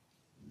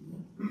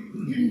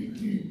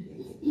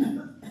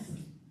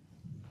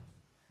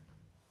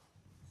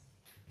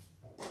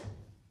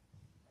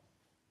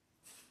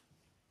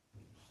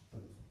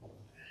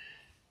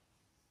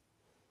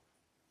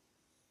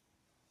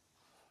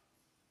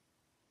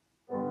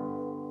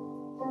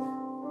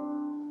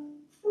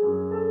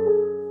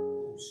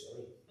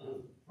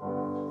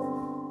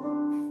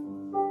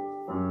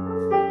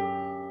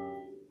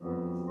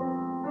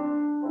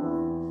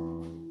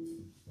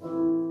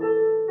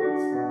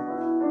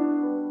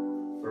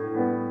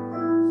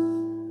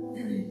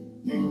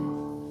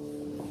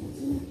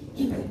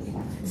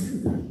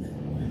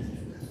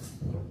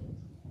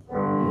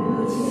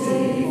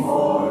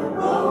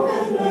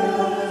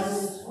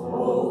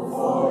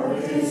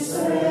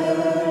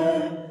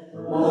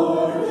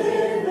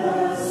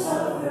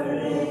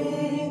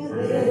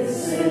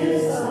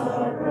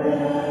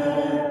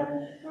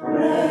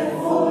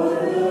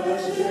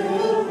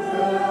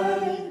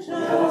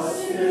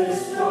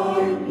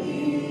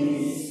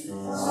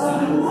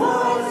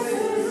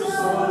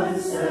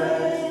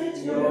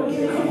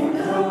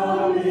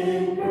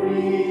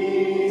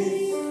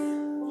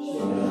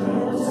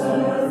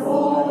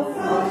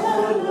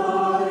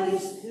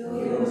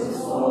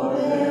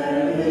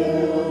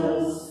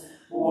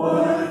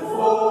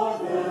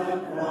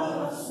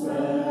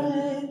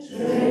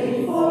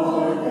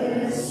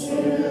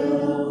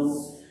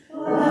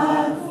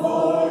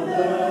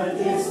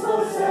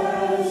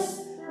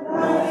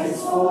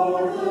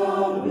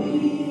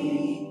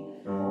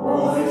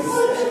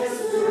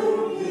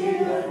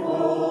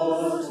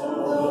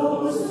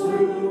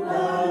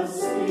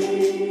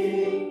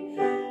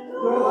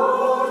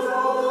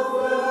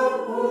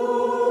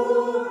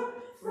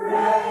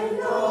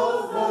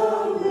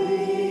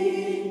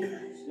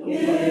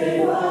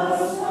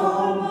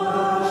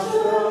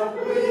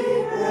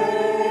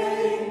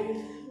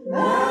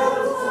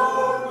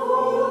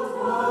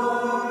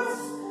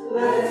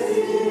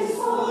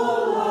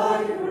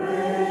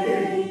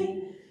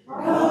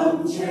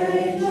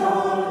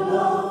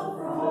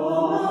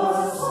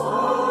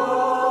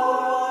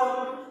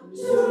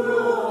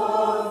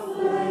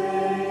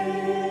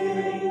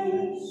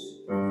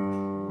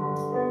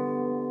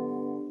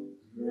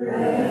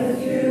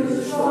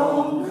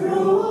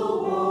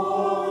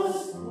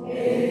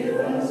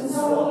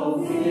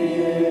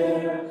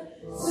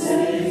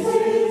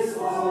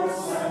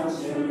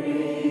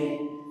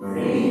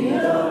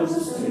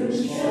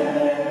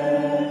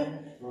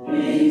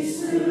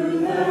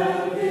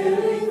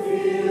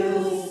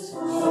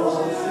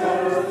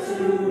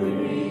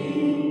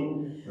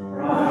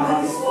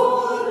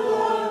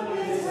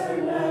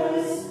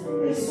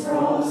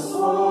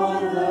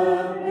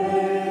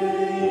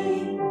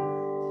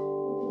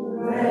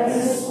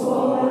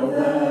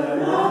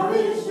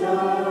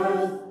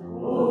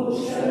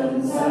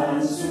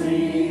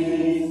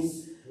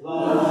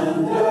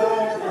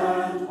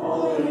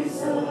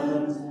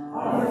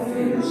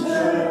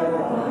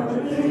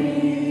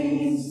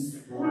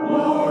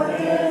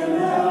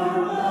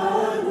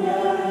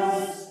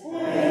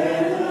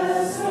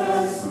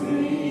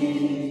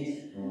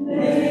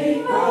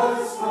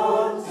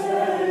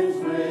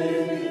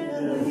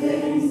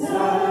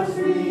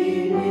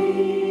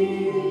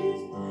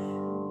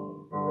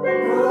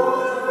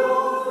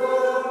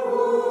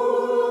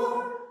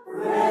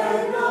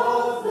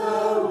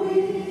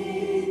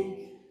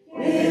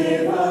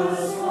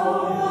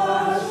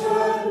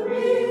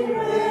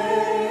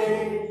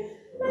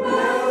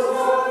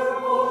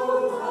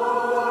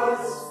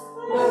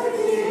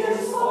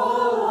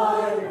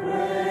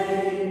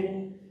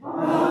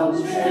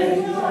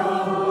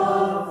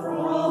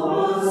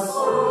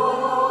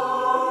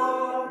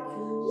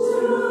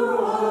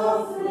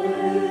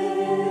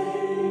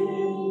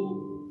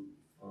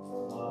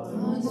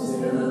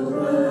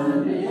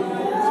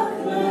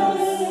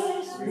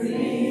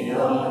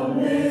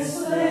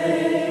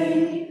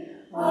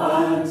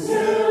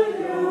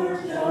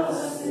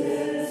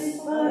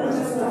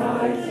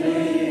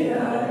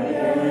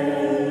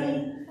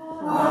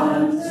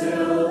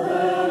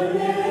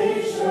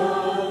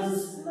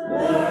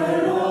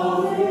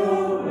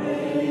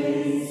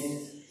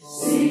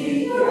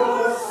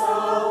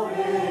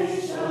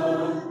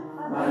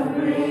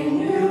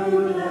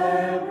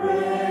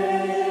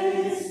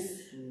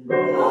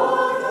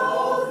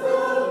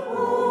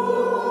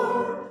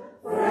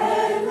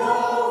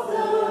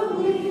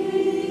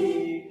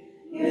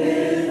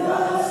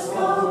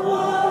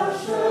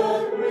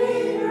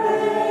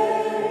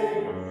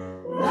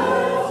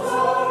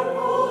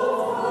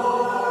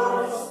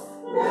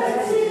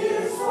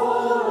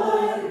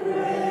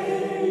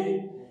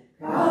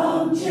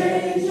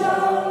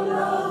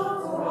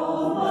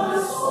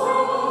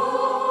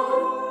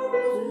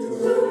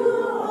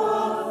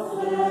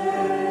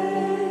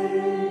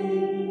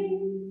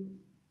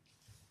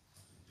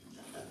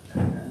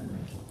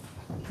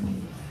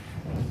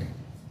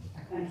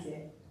 Thank you.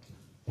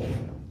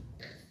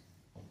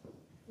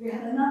 We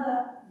have another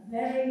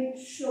very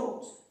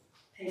short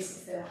piece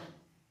of film,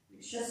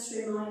 which just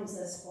reminds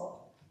us what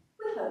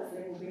we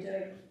hopefully will be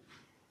doing.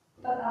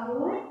 But I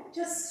would like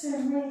just to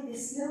read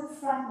this little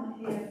fragment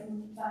here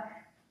from the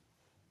back.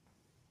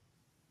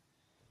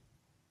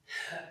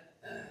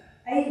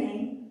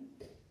 Aileen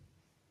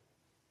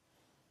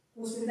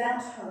was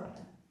without hope,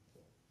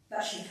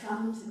 but she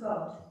clung to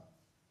God.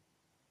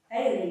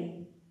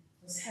 Aileen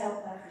was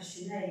helped by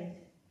Christian Aid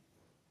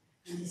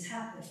and is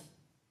happy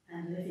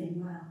and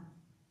living well.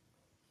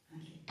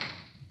 Thank you.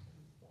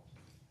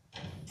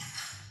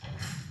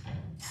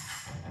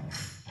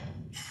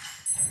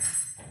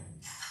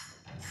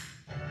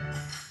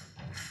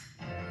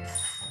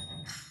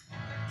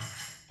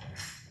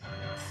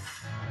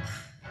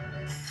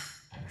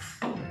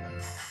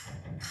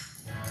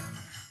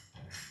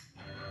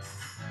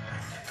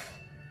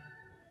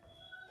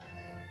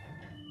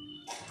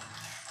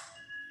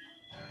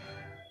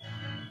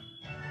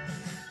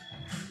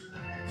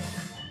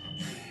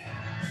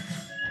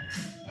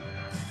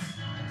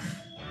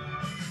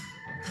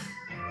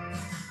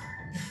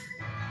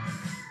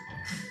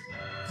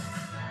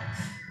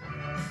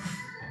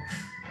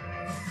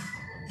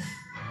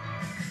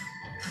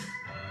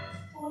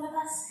 All of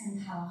us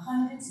can power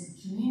hundreds of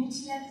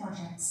community-led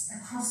projects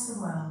across the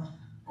world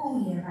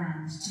all year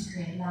round to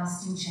create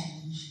lasting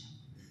change.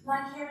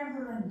 Like here in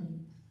Burundi,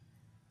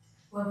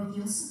 where with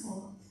your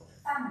support,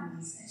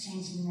 families are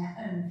changing their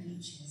own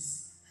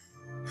futures.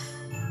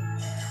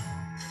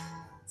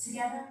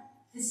 Together,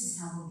 this is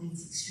how we'll beat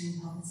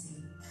extreme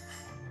poverty.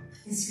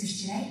 This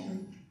Christian Aid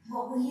Week,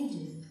 what will you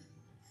do?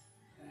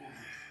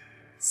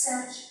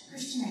 Search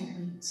Christian Aid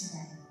Week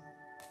today.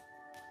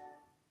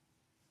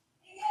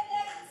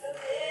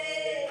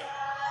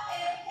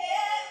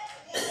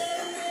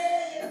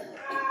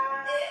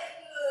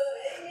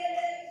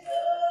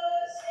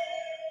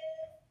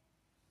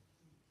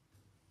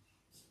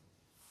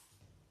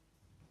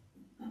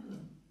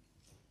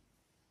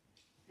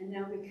 And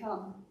now we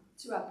come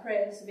to our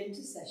prayers of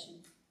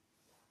intercession.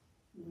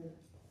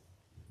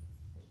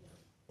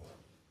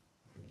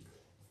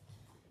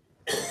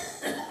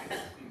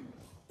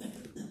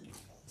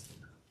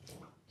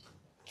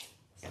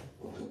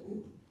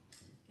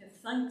 Give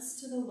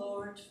thanks to the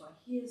Lord, for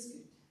he is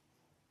good,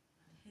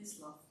 and his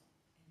love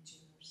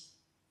endures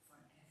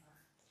forever.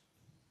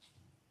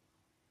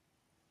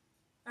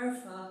 Our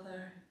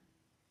Father,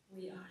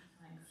 we are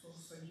thankful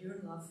for your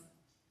love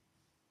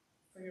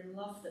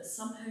that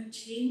somehow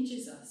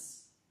changes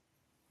us,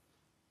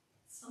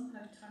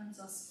 somehow turns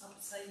us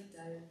upside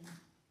down,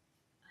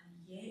 and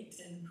yet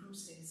in the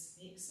process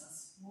makes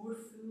us more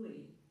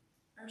fully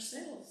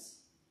ourselves.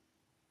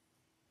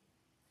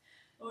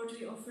 Lord,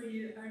 we offer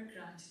you our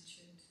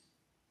gratitude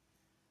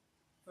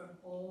for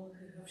all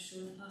who have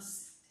shown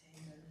us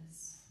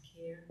tenderness,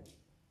 care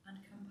and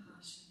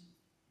compassion,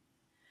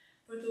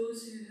 for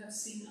those who have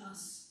seen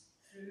us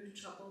through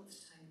troubled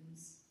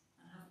times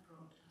and have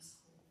brought us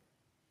hope.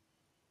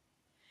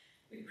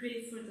 We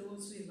pray for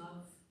those we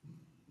love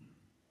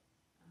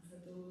and for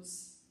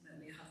those that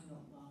we have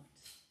not loved.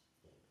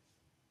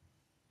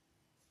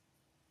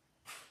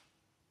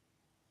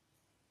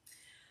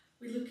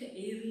 We look at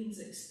Aileen's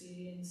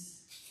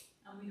experience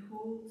and we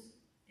hold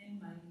in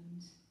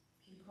mind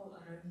people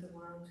around the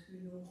world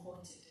who know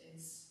what it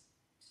is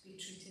to be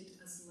treated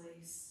as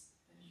less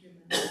than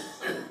human.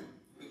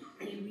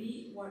 May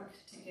we work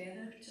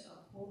together to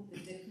uphold the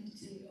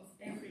dignity of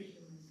every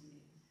human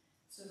being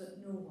so that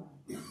no one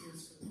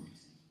feels forgotten.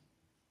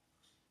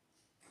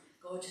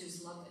 God,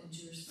 whose love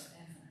endures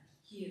forever,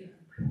 hear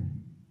our prayer.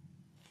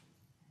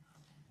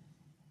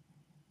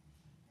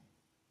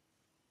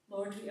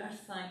 Lord, we are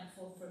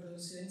thankful for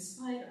those who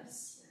inspire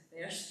us with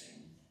their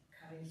strength,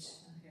 courage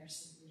and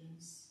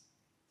perseverance.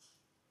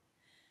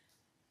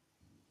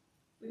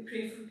 We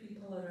pray for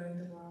people around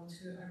the world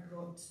who are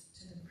brought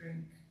to the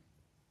brink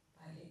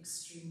by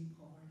extreme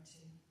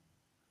poverty,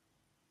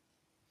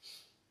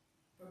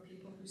 for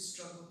people who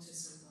struggle to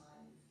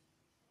survive,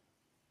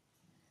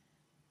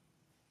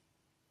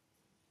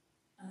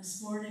 And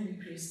this morning we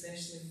pray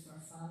especially for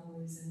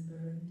families in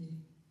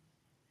Burundi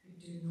who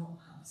do not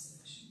have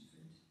sufficient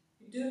food,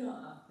 who do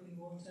not have clean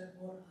water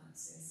or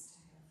access to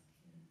health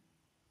care.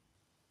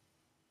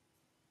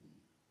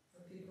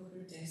 For people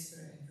who are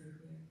desperate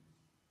everywhere.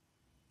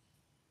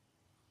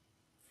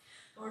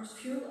 Lord,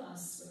 fuel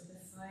us with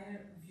the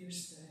fire of your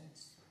Spirit.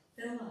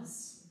 Fill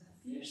us with a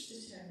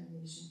fierce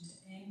determination to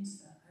end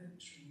the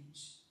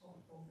outrage of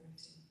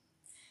poverty.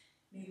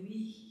 May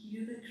we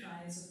hear the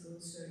cries of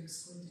those who are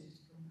excluded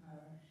from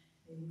power.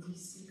 May we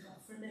speak up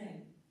for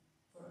them,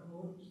 for a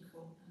more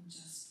equal and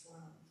just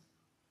world.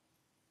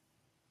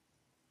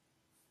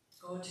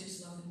 God,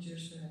 whose love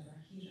endures forever,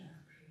 hear our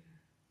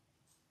prayer.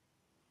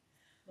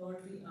 Lord,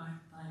 we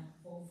are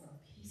thankful for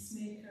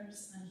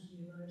peacemakers and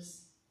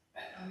healers,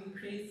 and we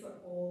pray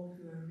for all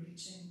who are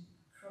reaching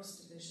across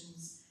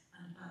divisions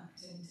and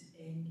acting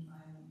to end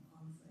violent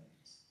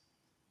conflict.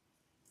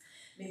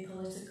 May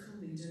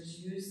political leaders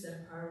use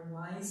their power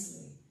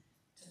wisely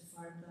to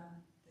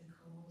further the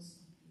cause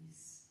of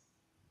peace.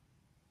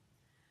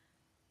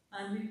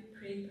 And we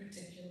pray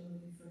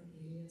particularly for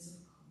areas of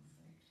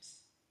conflict.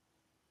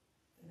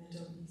 The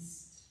Middle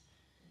East,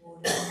 the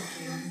war in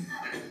Ukraine,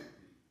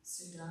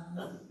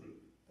 Sudan,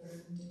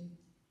 Burundi.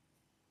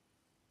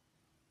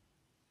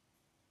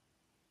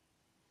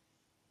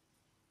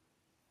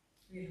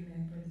 We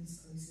remember these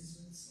places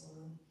with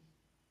sorrow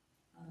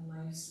and the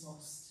lives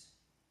lost,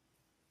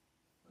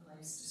 the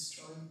lives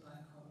destroyed by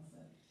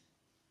conflict.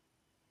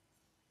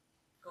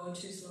 God,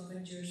 whose love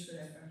endures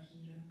forever,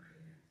 hear our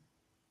prayer.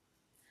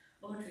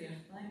 Lord, we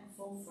are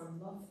thankful for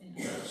love in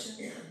action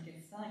and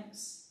give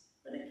thanks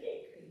for the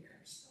cake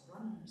bakers, the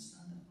runners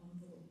and the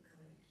envelope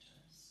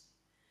collectors.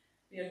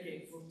 We are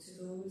grateful to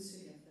those who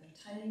give their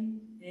time,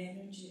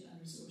 energy and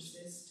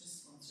resources to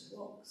sponsor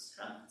walks,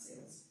 craft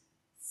sales,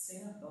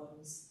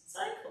 sing-a-thons,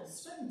 cycles,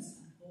 swims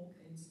and all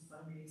kinds of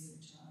fundraising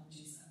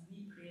challenges, and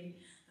we pray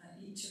that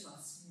each of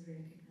us may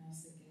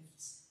recognise the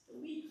gifts that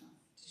we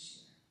have to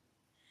share,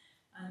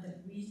 and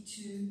that we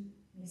too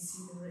may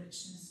see the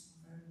richness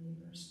of our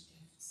neighbours'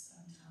 gifts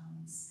and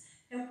talents.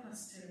 Help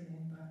us to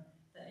remember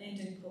that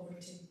ending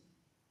poverty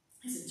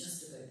isn't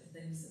just about the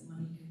things that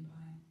money can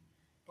buy,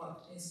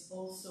 but is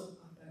also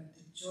about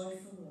the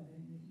joyful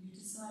living that you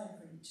desire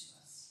for each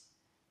of us,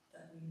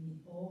 that we may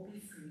all be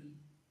free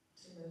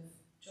to live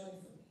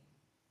joyfully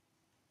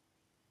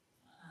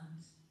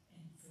and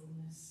in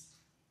fullness.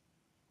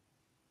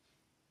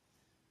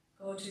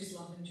 God, whose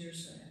love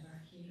endures forever,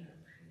 hear our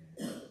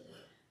prayer.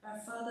 Our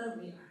Father,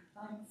 we are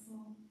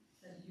thankful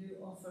that you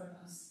offer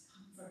us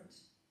comfort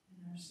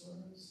in our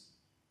sorrows.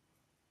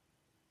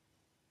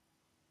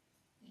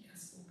 Make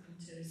us open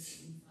to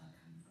receive that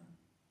comfort.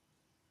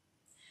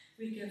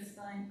 We give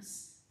thanks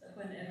that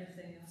when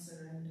everything else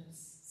around us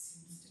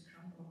seems to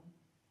crumble,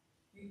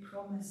 you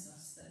promise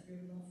us that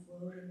your love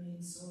will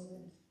remain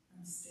solid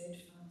and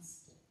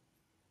steadfast.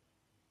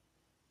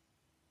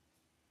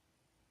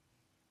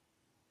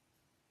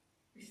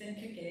 We think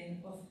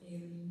again of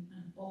Aileen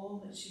and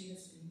all that she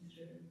has been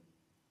through.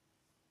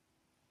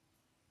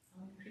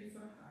 And we pray for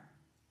her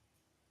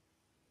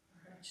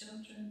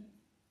children,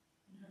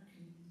 and her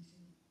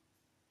community.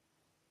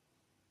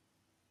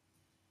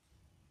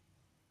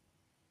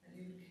 That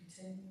you would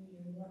continue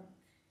your work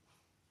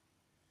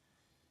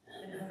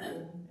in her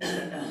home, in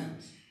her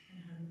heart, in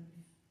her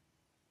life.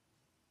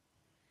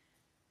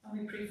 And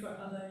we pray for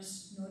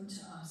others known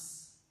to us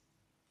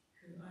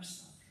who are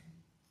suffering.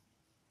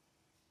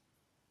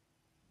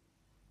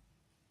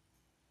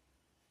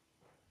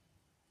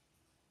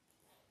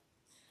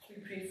 We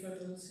pray for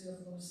those who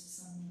have lost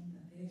someone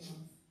that they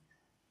love,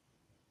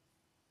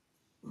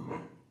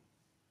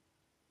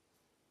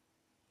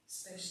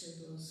 especially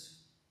those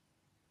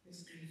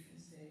whose grief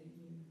is very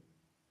new.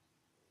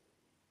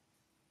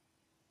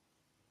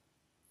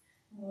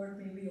 Lord,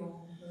 may we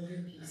all know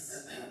your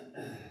peace.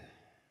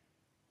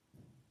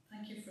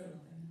 Thank you for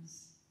loving us.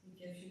 We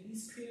give you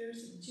these prayers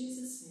in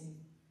Jesus' name.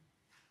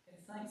 Give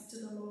thanks to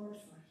the Lord,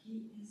 for he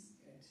is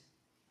good,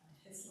 and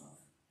his love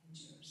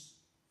endures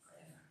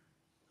forever.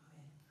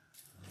 Amen.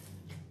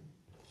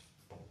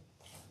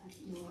 Thank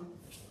you, Lord.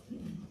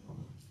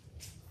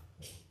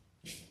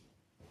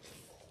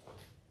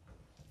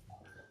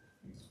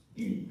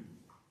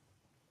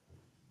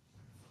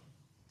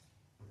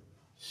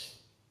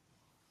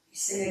 We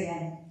sing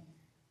again.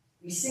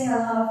 We sing a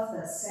love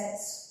that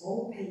sets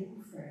all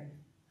people free.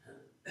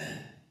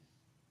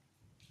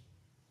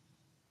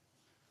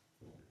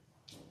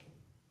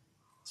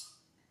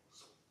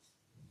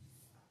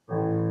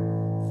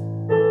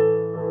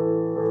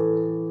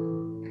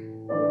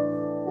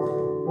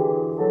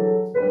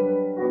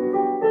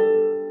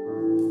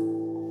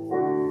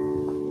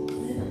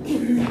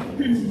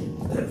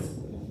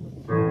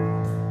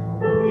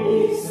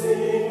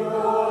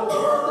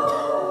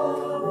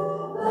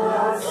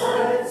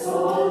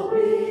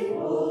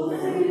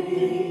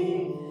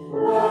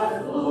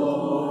 That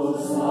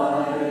flows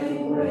like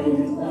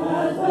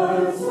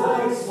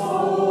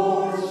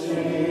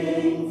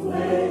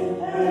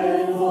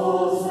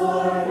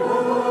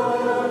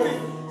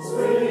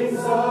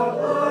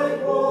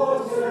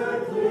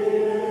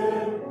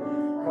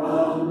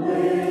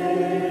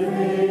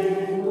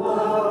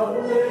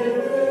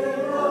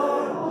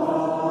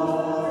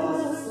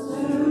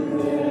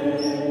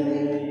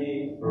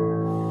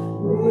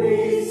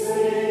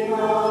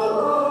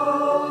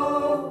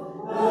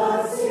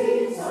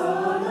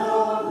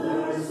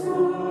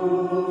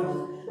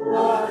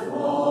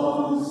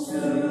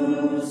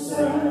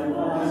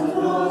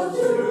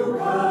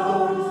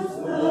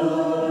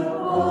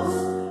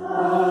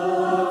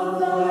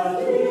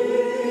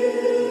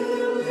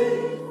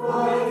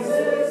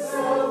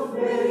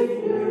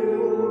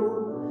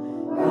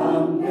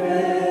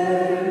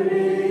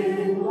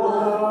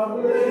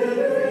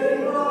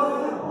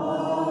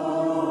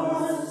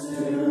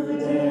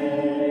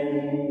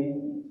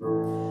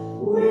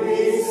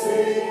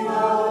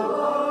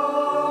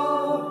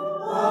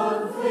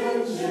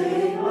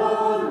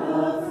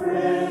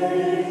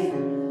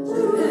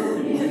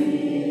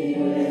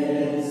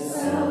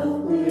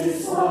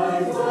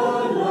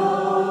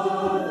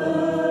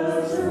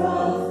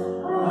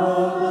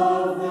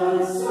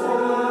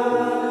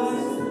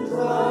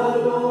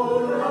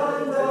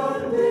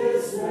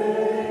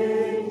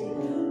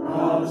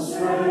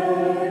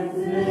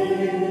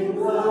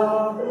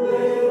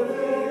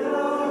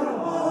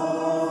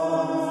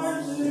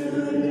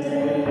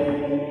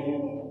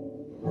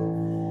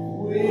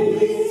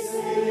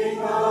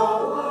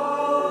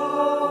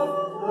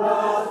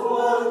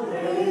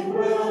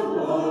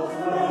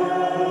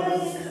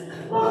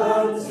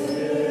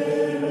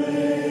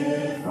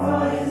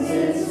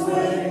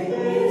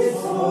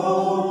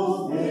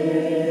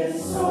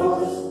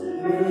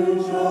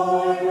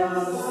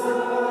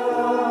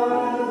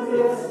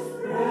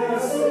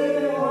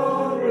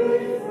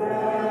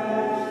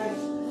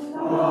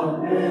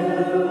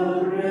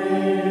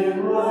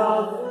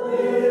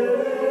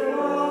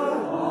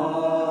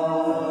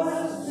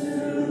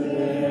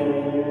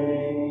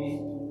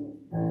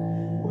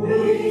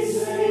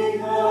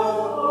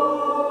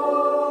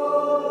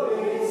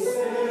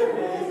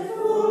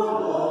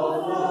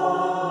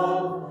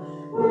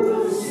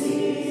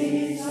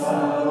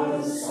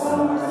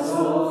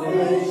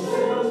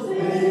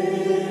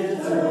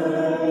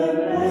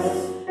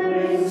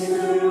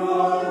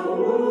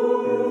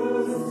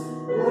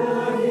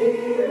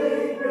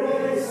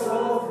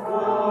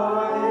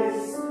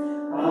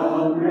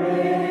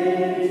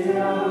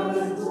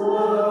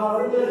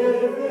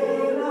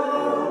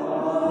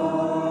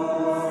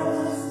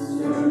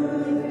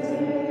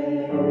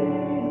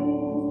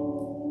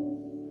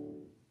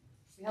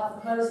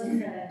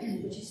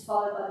which is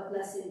followed by the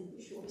blessing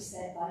which will be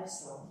said by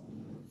us all.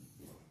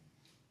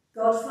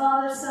 God,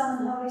 Father, Son,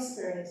 and Holy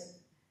Spirit,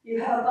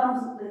 you have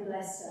abundantly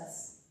blessed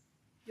us.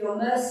 Your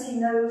mercy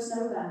knows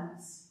no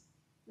bounds.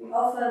 We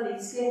offer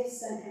these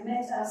gifts and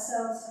commit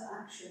ourselves to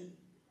action.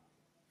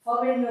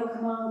 Following your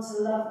command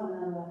to love one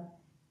another,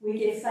 we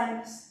give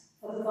thanks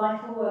for the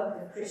vital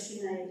work of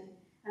Christian Aid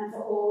and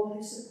for all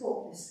who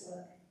support this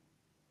work.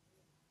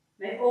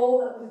 May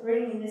all that we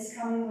bring in this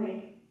coming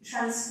week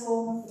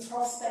transform the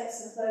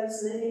prospects of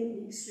those living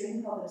in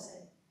extreme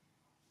poverty.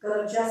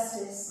 God of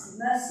justice,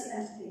 mercy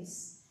and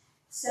peace,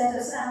 send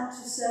us out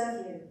to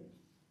serve you.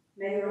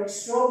 May your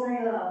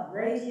extraordinary love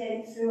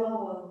radiate through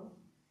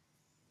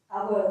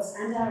our words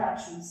and our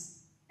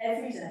actions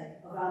every day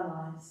of our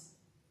lives.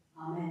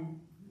 Amen.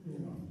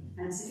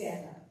 And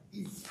together.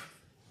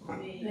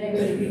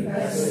 May we be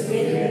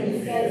persevering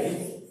in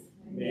faith.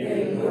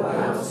 May we go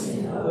out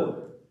in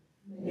hope.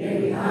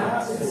 May we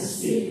act and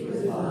speak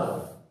with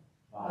love.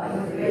 By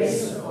the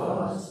grace of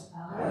God,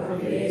 our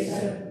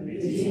Creator,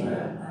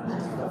 Redeemer,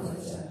 and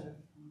Comforter.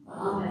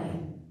 Amen.